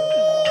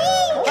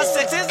 Her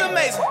sex is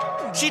amazing.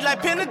 She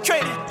like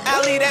penetrated.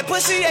 I'll leave that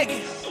pussy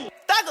aching.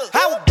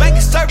 I was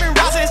banking, serving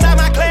routes inside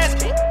my class.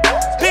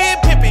 Been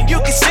pimping, you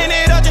can send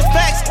it or just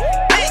fax it.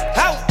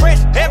 I was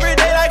fresh every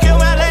day like you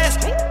my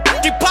last.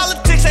 These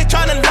politics, they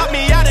tryna lock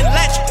me out and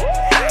latch it.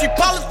 These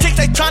politics,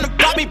 they tryna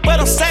block me, but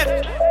I'm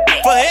savage.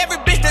 For every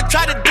bitch that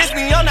try to diss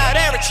me, I'm not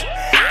average.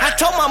 I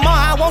told my mom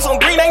I want some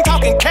green, ain't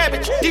talking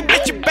cabbage. These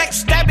bitches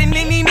backstabbing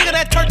any nigga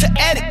that turn to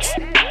addicts.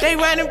 They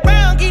running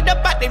around, get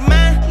up out their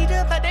mind.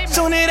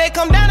 Soon as they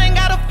come down, ain't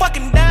got a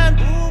fucking dime.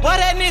 Boy,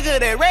 that nigga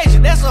that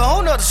raging, that's a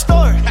whole nother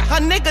story.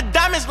 Her nigga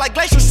diamonds like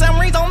glacier, some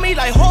rings on me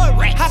like horror.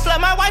 I fly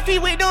my wifey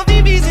with them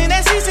VVs in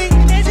that CC.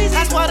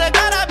 I swear to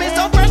God, I've been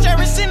so fresh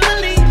ever since the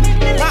league.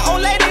 My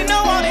old lady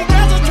know all these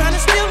girls are trying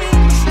to steal me.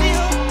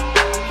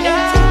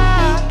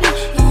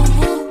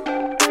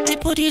 They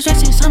put these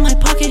racks inside my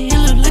pocket, it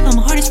look like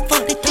I'm hard as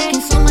fuck. They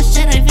talking so much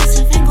shit, I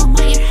visit and go,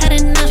 my ear had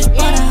enough. Just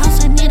bought a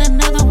house, I need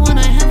another one,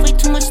 I have way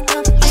too much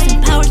stuff. Austin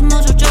Powers,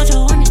 Mojo,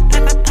 Jojo, on this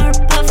pack, my power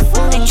puff.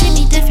 They treat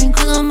me different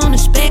cause I'm on the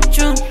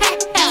spectrum.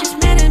 Just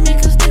mad at me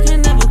cause they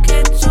can never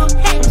catch up.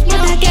 With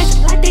that gas,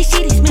 like they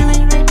see, they smell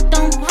like red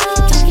dome.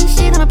 Talking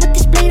shit, I'ma put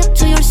this blade up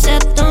to your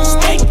septum.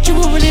 What you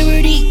over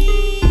liberty?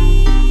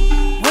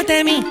 What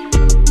that mean?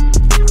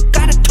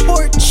 Got a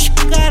torch,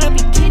 you gotta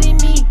be kidding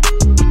me.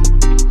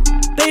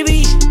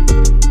 Baby,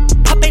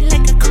 pop it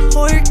like a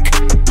cork.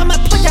 I'ma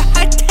put the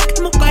high tech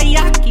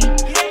mokkayaki.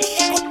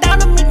 She go down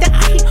on me, then I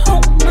hit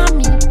home,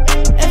 mommy.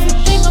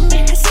 Everything on me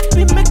has to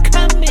be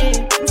McCummy.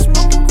 I'm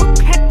smoking good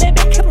crack,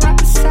 baby, come right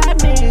beside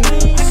me.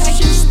 I got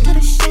used to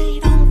the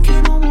shade, I don't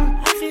care no more.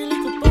 I feel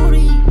like a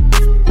booty.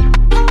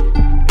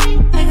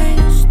 I got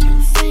used to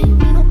the fame,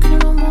 I don't care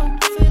no more.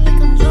 I feel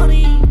like I'm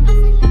Jody.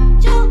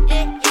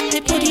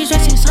 They put these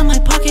racks inside my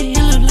pocket,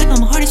 it look like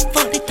I'm hard as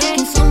fuck. They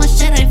talking so much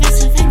shit, I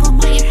visit and go,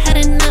 my ear had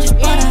enough. Just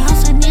bought a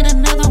house, I need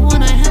another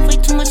one, I have way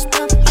too much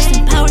stuff.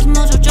 Austin Powers,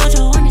 Mojo,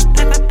 Jojo, on this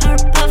pack, my power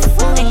puff.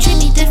 They treat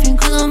me different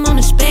cause I'm on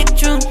the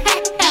spectrum.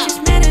 Just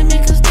mad at me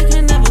cause they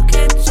can never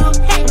catch up.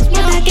 With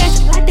that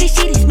gas, like they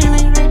see, they smell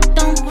like red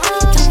dome.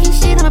 Talking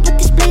shit, I'ma put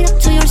this blade up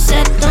to your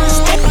septum.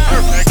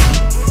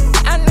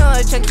 I know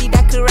a junkie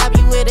that could rob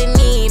you with a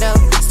needle.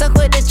 Stuck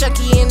with the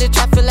junkie in the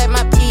traffic like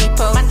my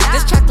people.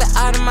 This chocolate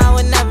Audemars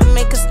would never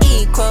make us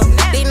equal.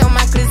 They know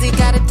my glizzy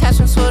got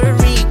attachments for the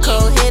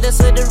Rico. Hit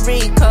us with the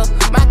Rico.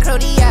 My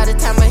Crody out of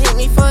time, but hit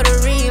me for the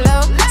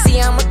reload.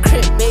 See, I'm a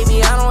crip,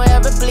 baby, I don't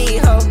ever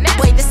bleed, ho.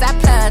 Wait, this I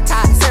plug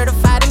top,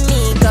 certified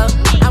amigo.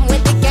 I'm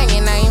with the gang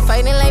and I ain't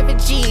fighting like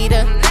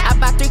Vegeta. I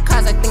bought 3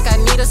 cars, I think I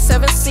need a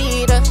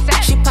 7-seater.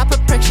 She pop a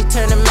prick, she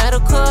turn a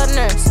medical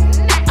nurse.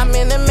 I'm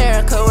in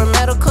America, where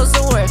medical's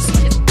the worst.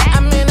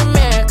 I'm in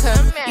America.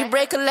 You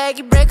break a leg,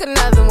 you break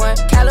another one.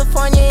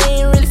 California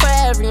ain't really for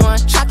everyone.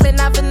 Chocolate,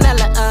 not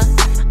vanilla,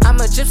 I'm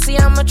a gypsy,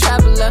 I'm a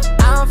traveler.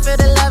 I don't feel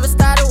the love, it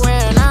started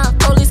wearing off.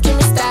 Police keep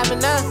me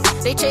stabbing up.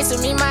 They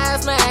chasing me, my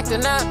asthma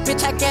acting up.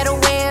 Bitch, I get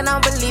away and I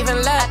don't believe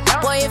in luck.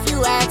 Boy, if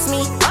you ask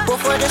me,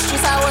 before the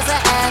streets I was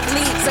an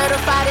athlete.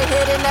 Certified to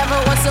hit it, never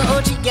once an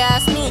OG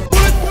gas me.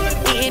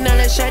 Eating on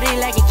a shorty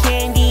like a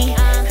candy.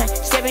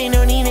 Stepping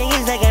on these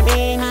niggas like I'm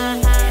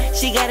Andy.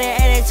 She got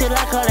an attitude,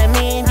 I call her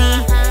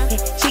Mandy.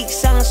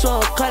 Cheeks on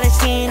swole, call her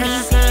Sandy.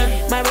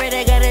 My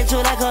brother got a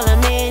tool, I call her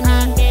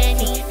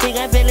Mandy. Think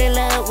I fell in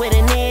love with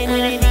a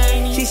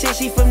nanny. She said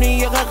she from New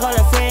York, I call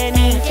her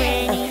Franny.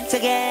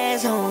 Took her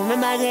ass home with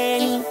my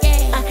granny.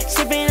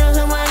 Sipping on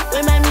some wine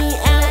with my meat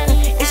out.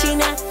 If she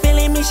not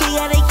feeling me, she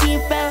gotta keep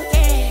out.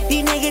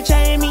 These niggas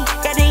trying me,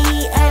 got the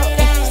heat out.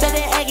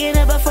 Started acting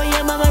up before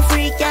your mama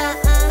freak out.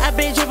 I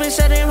been dripping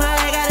so damn hard,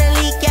 I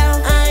gotta leak out.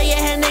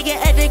 Yeah, her nigga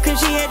at the crib,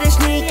 she had to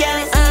sneak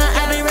out.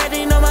 I been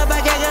riding on my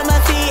bike, I got my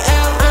feet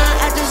out.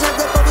 I just hooked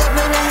up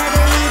and I had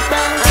to leap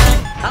out.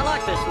 I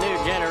like this new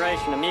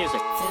generation of music.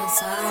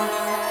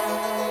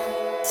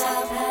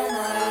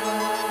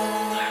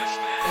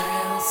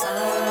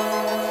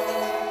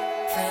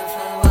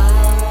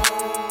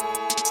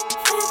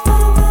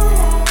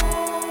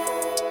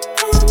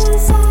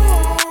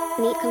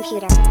 Meet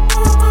computer.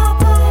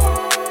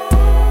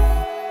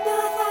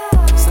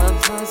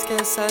 Sometimes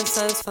get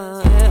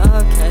satisfied,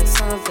 okay.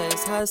 Some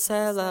days I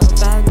say love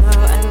bad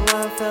now.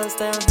 Anyone feels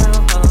down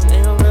home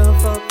in a room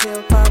full of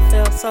people, I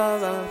feel so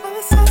low.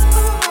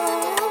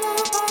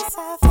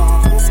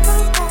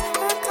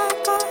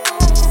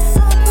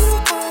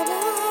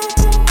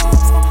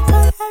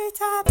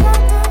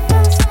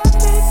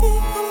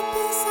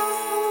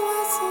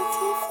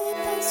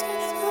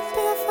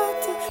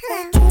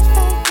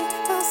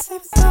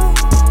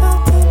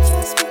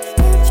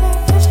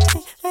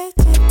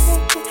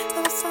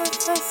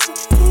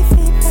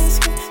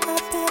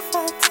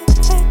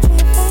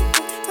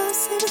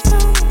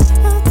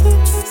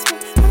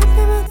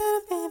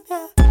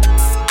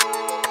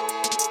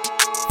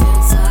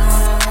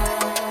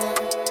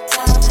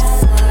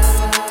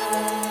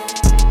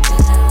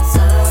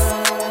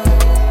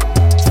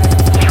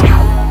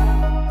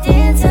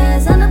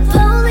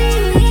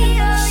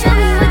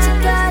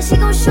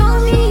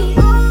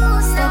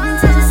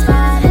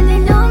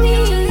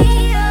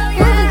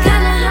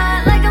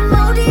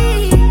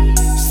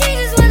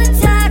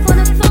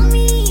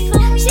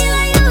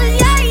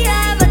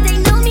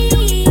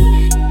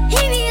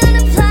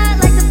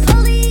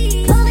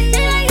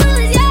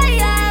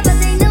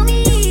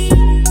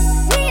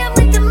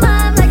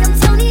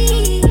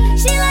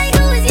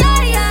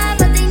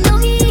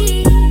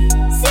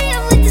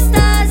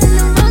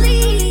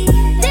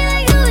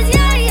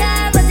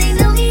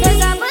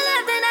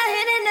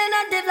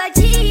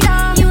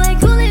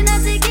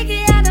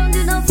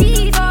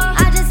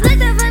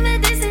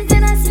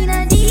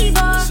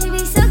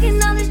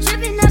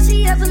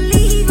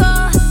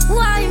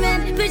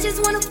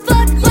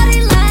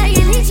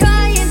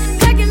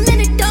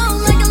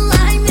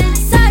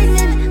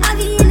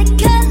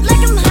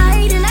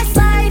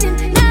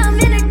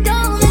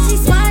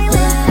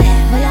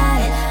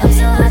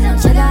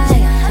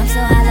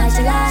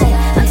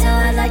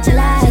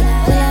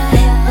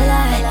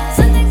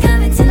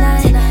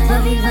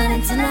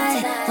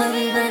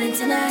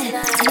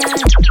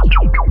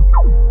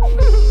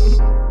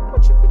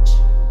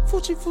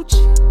 Fuji.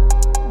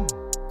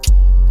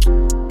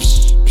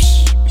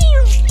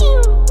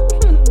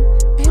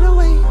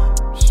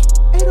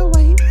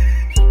 808.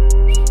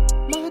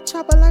 My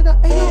chopper like a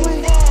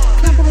 808.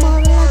 Clap 'em all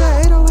like a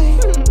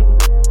 808.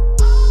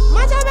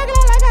 My chopper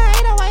like a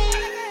 808.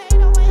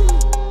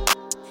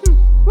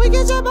 We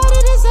get your body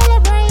to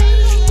celebrate.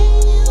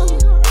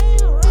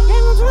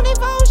 Gave him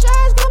 24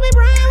 shots, got me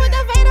Brian with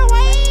the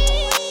fadeaway.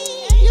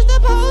 Used to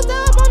post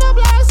up on the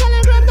block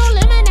selling crypto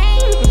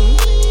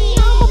lemonade.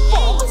 I'm a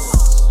boss,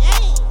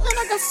 and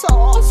I got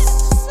sauce,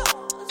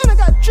 and I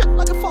got drip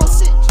like a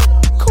faucet.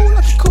 Cool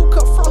like a cool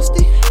cup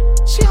frosty.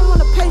 She don't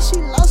wanna pay, she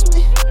lost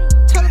me.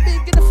 Tell her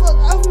bitch get the fuck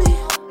off me.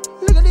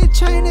 Look at this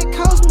chain it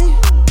cost me.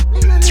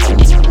 And I need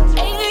another one.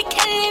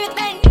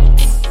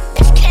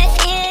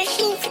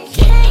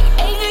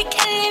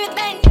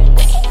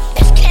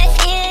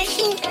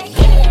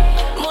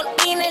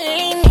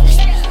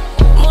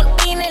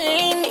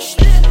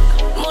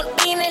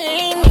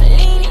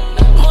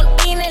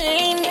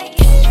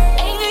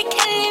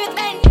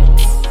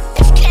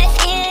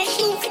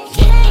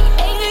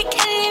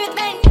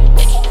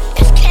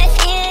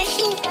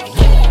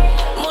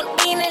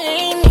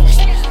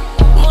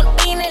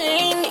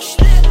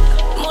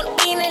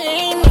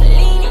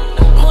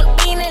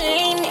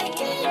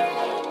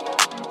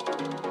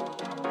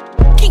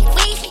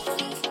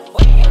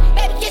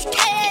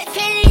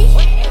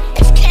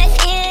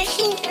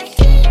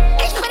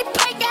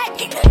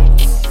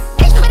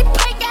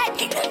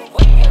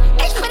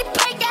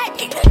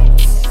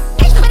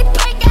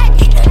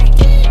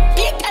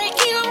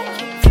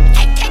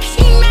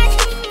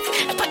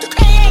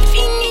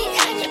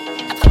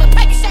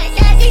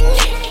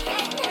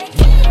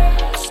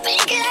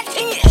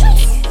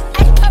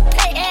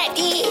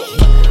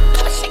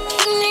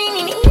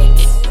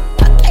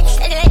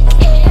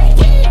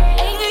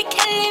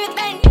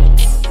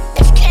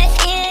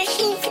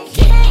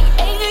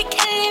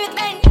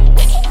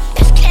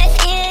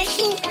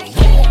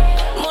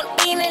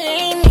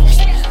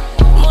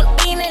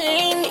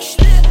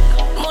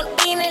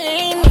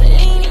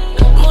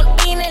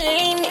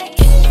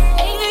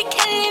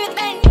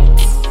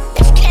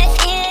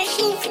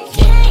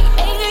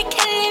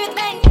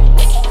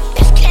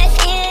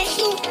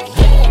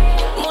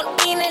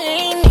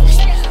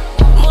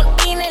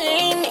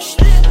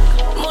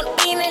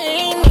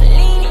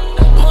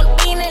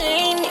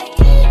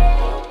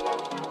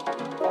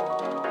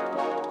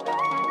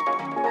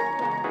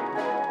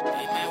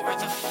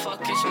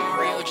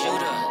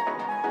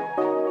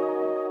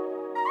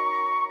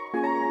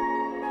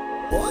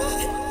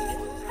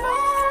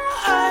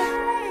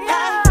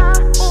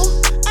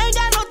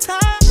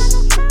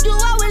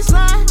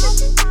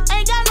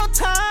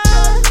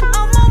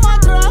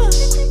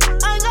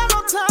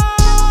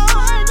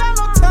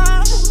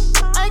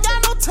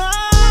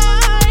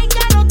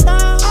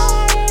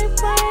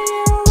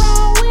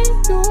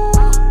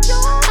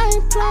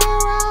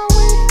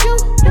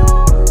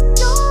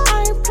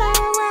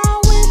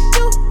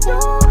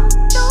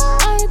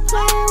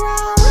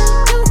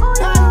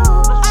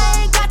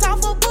 I ain't got time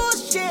for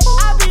bullshit.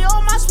 I be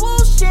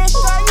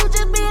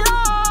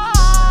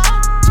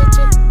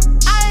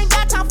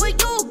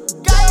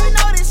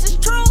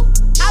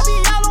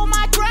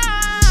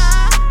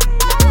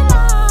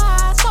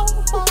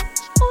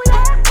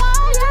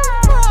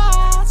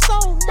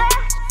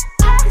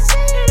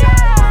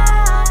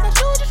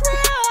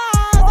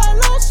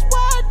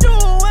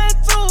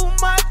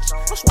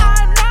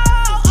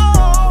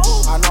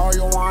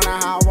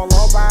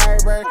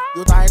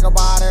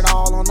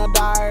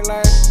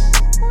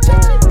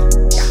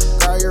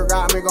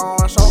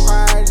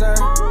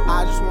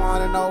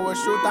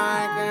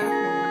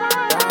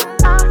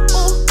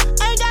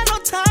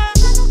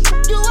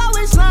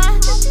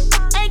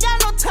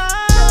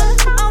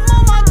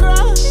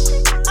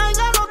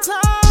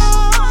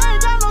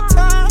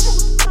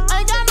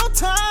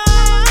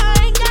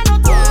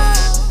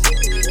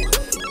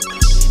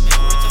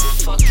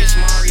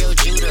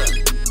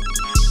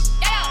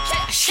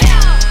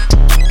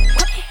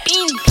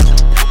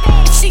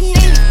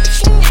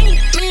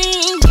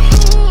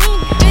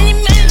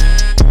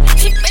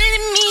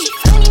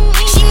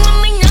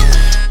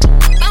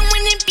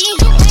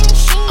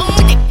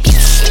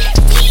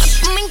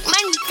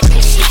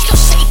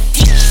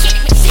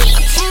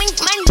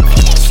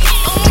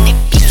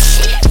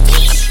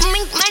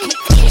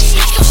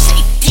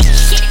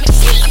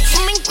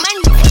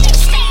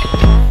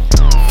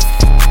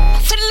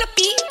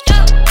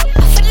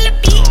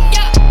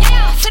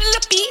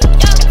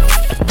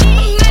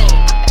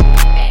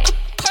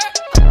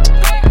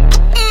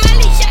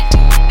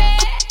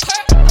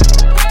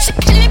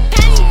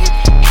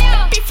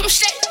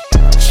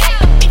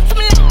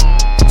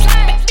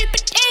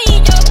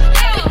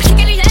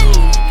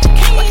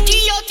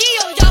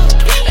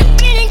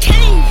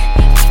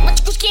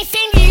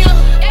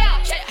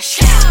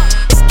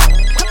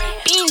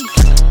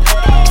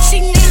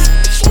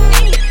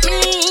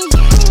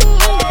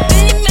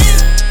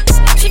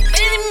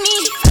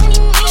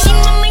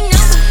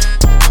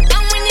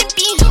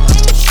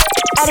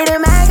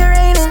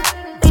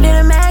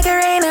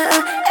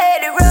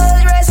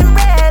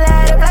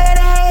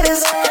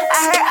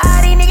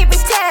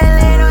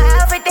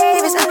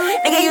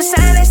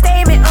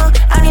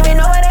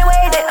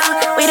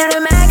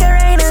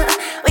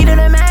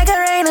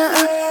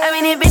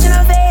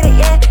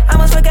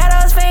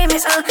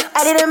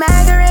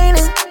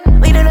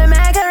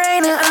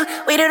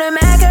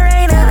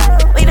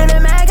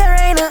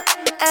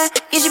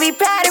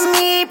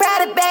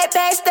got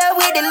passed up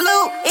with the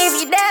loot.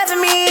 If you die for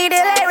me,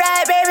 then I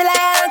ride, baby,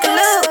 like Uncle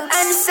Luke.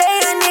 I'm just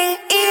saying a nigga,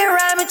 eat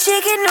ramen,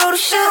 chicken noodle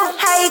shoot.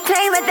 How you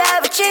claim I die,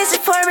 but you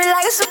support me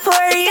like I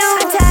support you.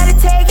 I'm tired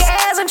of taking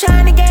ass, I'm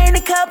trying to gain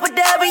a couple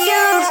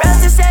W's.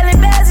 Roster selling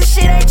bells and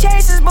shit ain't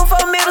changed since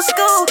before middle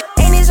school.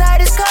 And it's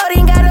hard as cold,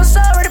 ain't got no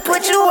sober to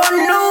put you on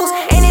the news.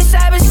 And it's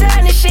cyber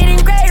sun, this shit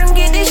ain't great, don't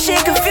get this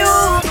shit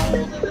confused.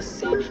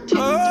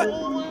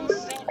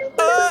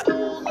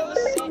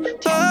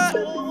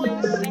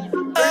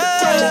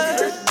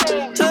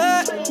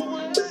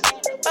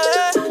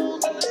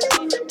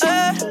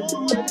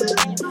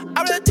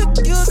 I will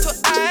take you to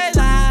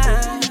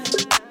island.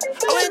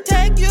 I will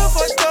take you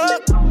for a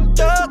stroke.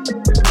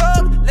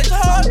 Let you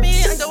hold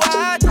me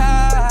underwater.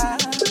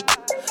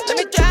 Let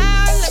me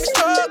drown, let me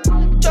choke.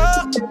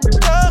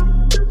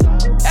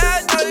 I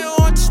know you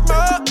want to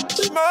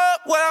smoke.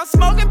 Well, I'm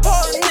smoking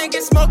potent,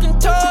 niggas smoking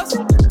toast.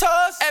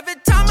 Every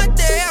time I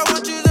day, I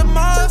want you the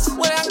most.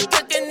 Well, I'm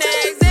cooking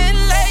eggs and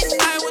late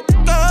night with the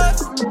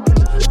ghost.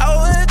 I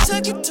would've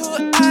took you to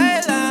an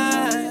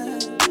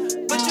island,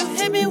 but you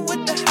hit me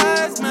with the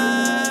Heisman.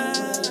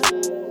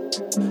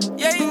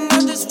 Yeah, you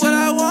know just what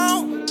I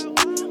want.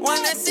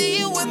 When I see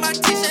you with my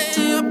t-shirt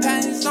and your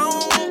panties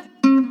on.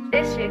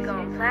 This shit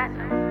going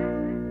platinum.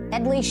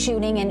 Deadly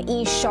shooting in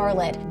East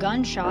Charlotte.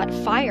 Gunshot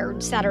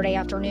fired Saturday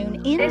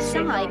afternoon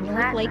inside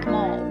North Lake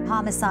Mall.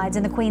 Homicides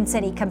in the Queen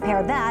City.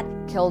 Compare that.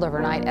 Killed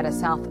overnight at a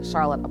South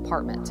Charlotte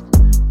apartment.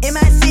 In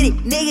my city,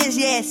 niggas,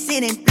 yeah,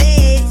 sitting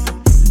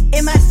beds.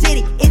 In my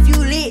city, if you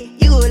lit,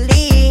 you a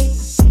lit.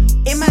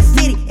 In my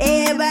city,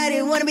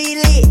 everybody wanna be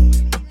lit.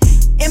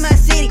 In my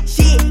city,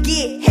 shit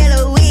get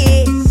hella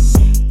weird.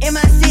 In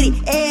my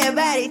city,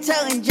 everybody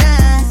talking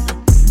Johns.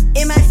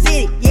 In my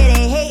city, yeah,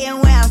 they hating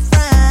where I'm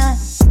from.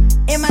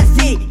 In my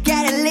city,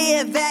 gotta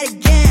live out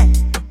again.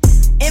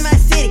 In my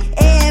city,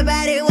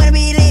 everybody wanna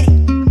be litty.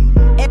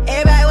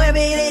 Everybody wanna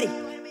be litty.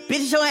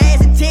 Bitches showing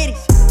ass and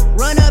titties.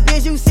 Run up,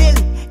 is you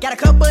silly. Got a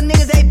couple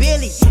niggas, they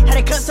Billy. Had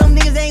to cut some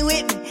niggas, ain't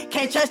with me.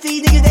 Can't trust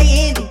these niggas,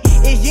 they envy.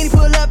 It's Jenny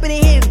pull up and they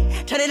hear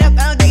me. Turn it up,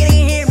 I don't think they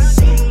can hear me.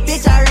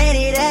 Bitch, I ran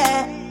it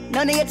up.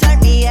 No nigga turn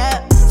me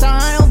up. So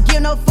I don't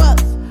give no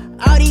fucks.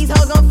 All these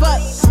hoes gon' fuck.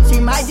 She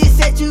might just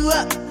set you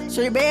up.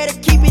 So you better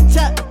keep it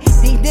tucked.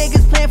 These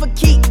niggas playin' for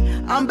keep.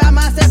 I'm by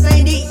myself,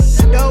 ain't deep.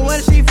 Don't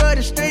wanna street for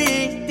the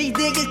streets. These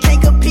niggas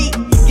can't compete.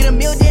 Get a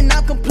meal, then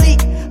I'm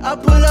complete. I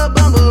pull up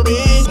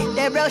Bumblebee.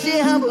 That bro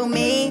shit humble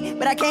me,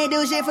 but I can't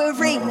do shit for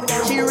free.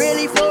 She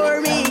really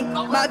for me.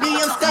 My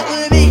BM stuck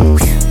with me.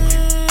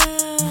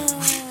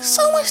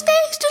 So much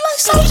stage, just like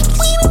sauce.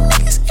 We them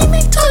niggas and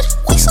they touch.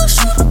 We so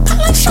shoot up, pop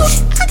like shoot.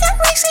 I got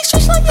racing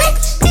streets like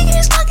Yankees. Big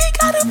ass like it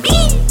gotta be.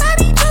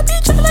 Body drop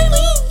it just like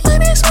lean.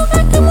 But it's so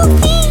like them a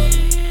fiend.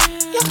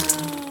 Yeah,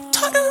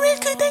 talk to red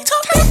cause they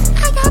talk back.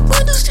 I got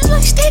bundles just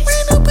like sticks.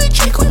 Ran up a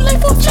chick with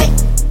life on flight.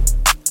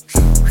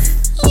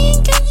 You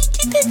ain't got you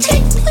get that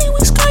check. Play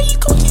with Scar, you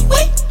gon' get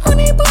wet. On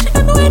that bullshit,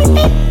 I know how to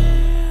act.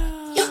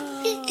 Yeah,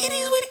 it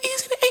is what it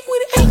is and it ain't what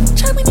it ain't.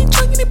 Chopping and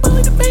chunking and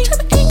bullet the bank.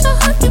 Chopping ain't got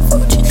hot and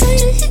food you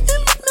can't. Hit the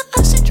lick, now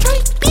I said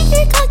drink. Big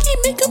head cocky,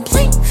 make a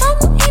complaint. I'm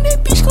in that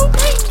bitch gon'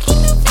 play.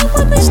 In the field,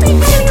 my next stay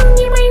ready.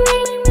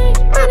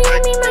 Body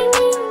on me, my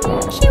me.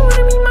 She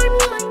wanna be my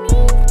me.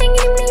 Ain't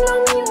getting me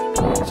long me.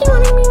 She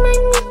wanna be my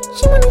me.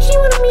 She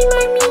wanna be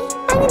my me.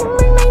 I get her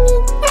my me.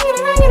 I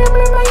get her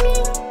my me.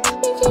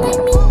 She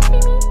like me.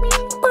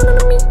 Put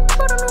on me.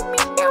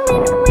 I'm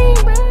in the rain.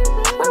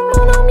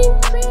 Put on me.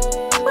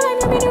 Put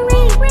in the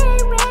rain.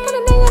 Got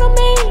a nigga on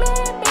me.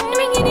 Let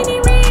me get in the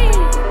rain.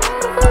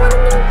 Put on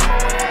me.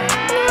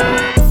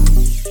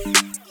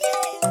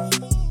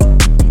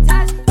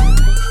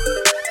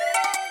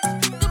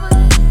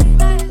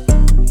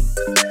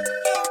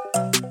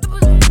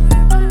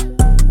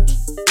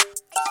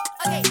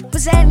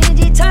 What's that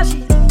ninja Tashi?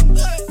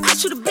 I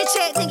shoot a bitch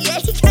ass nigga, yeah,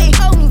 he can't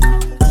hold me. I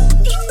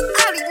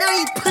already know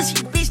you pussy,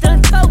 bitch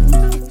done told me.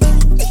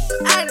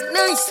 I already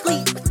know you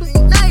sleep,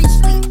 know you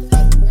sleep.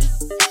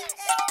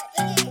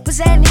 What's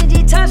that ninja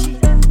Tashi?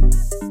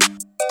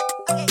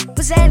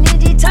 What's that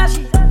ninja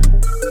Tashi?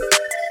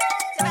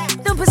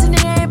 Them pussy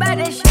nigga ain't about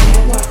that shit.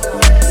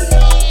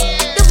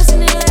 Them pussy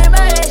nigga ain't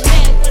about that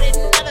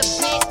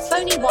shit.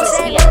 Phony wants What's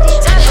me that ninja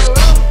Tashi?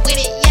 With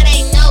it, yeah,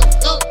 they know.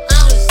 Go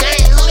on,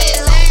 shine. Who is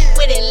that?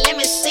 With it, let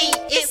me see.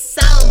 It's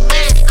all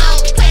mine. All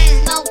plans,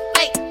 no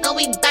fake. No,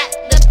 we bout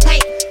to pay.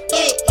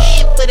 Get it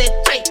in for the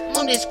trait.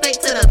 Move it straight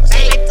to the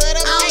bank.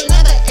 I don't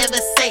never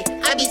ever say.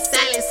 I be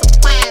silent, so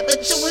quiet.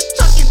 But you was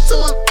talking to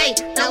him, hey.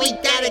 Now we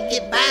gotta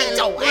get by.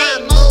 So I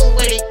move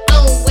with it,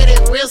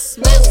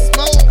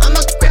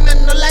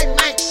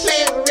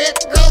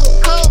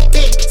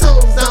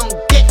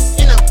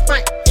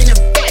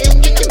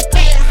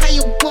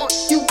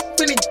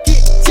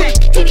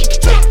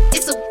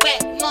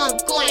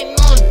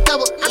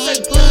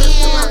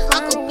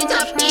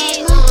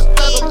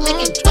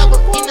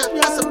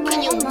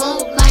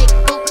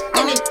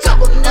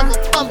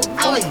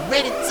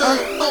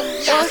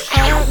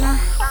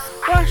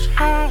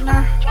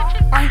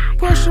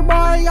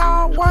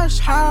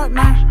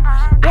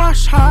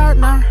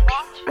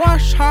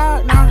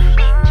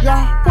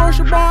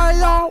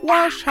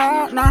 west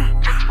side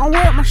now. I'm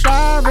with my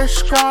savage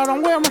squad,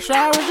 I'm with my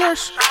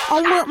savages.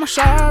 I'm with my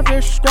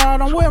savage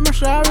squad, I'm with my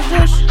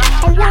savages.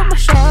 I'm with my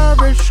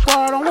savage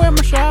squad, I'm with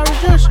my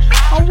savages.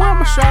 I'm with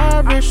my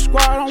savage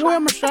squad, I'm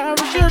with my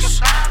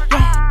savages.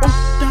 Yeah, oh,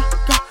 yeah,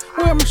 yeah,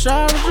 with my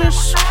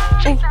savages.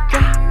 Oh, yeah,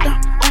 yeah,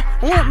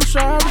 I'm with my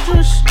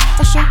savages.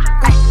 I said,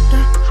 oh,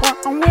 yeah,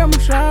 I'm with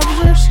my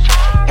savages.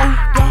 Oh, yeah,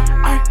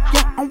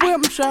 yeah, I'm with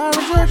my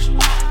savages.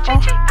 Oh,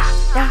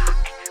 yeah.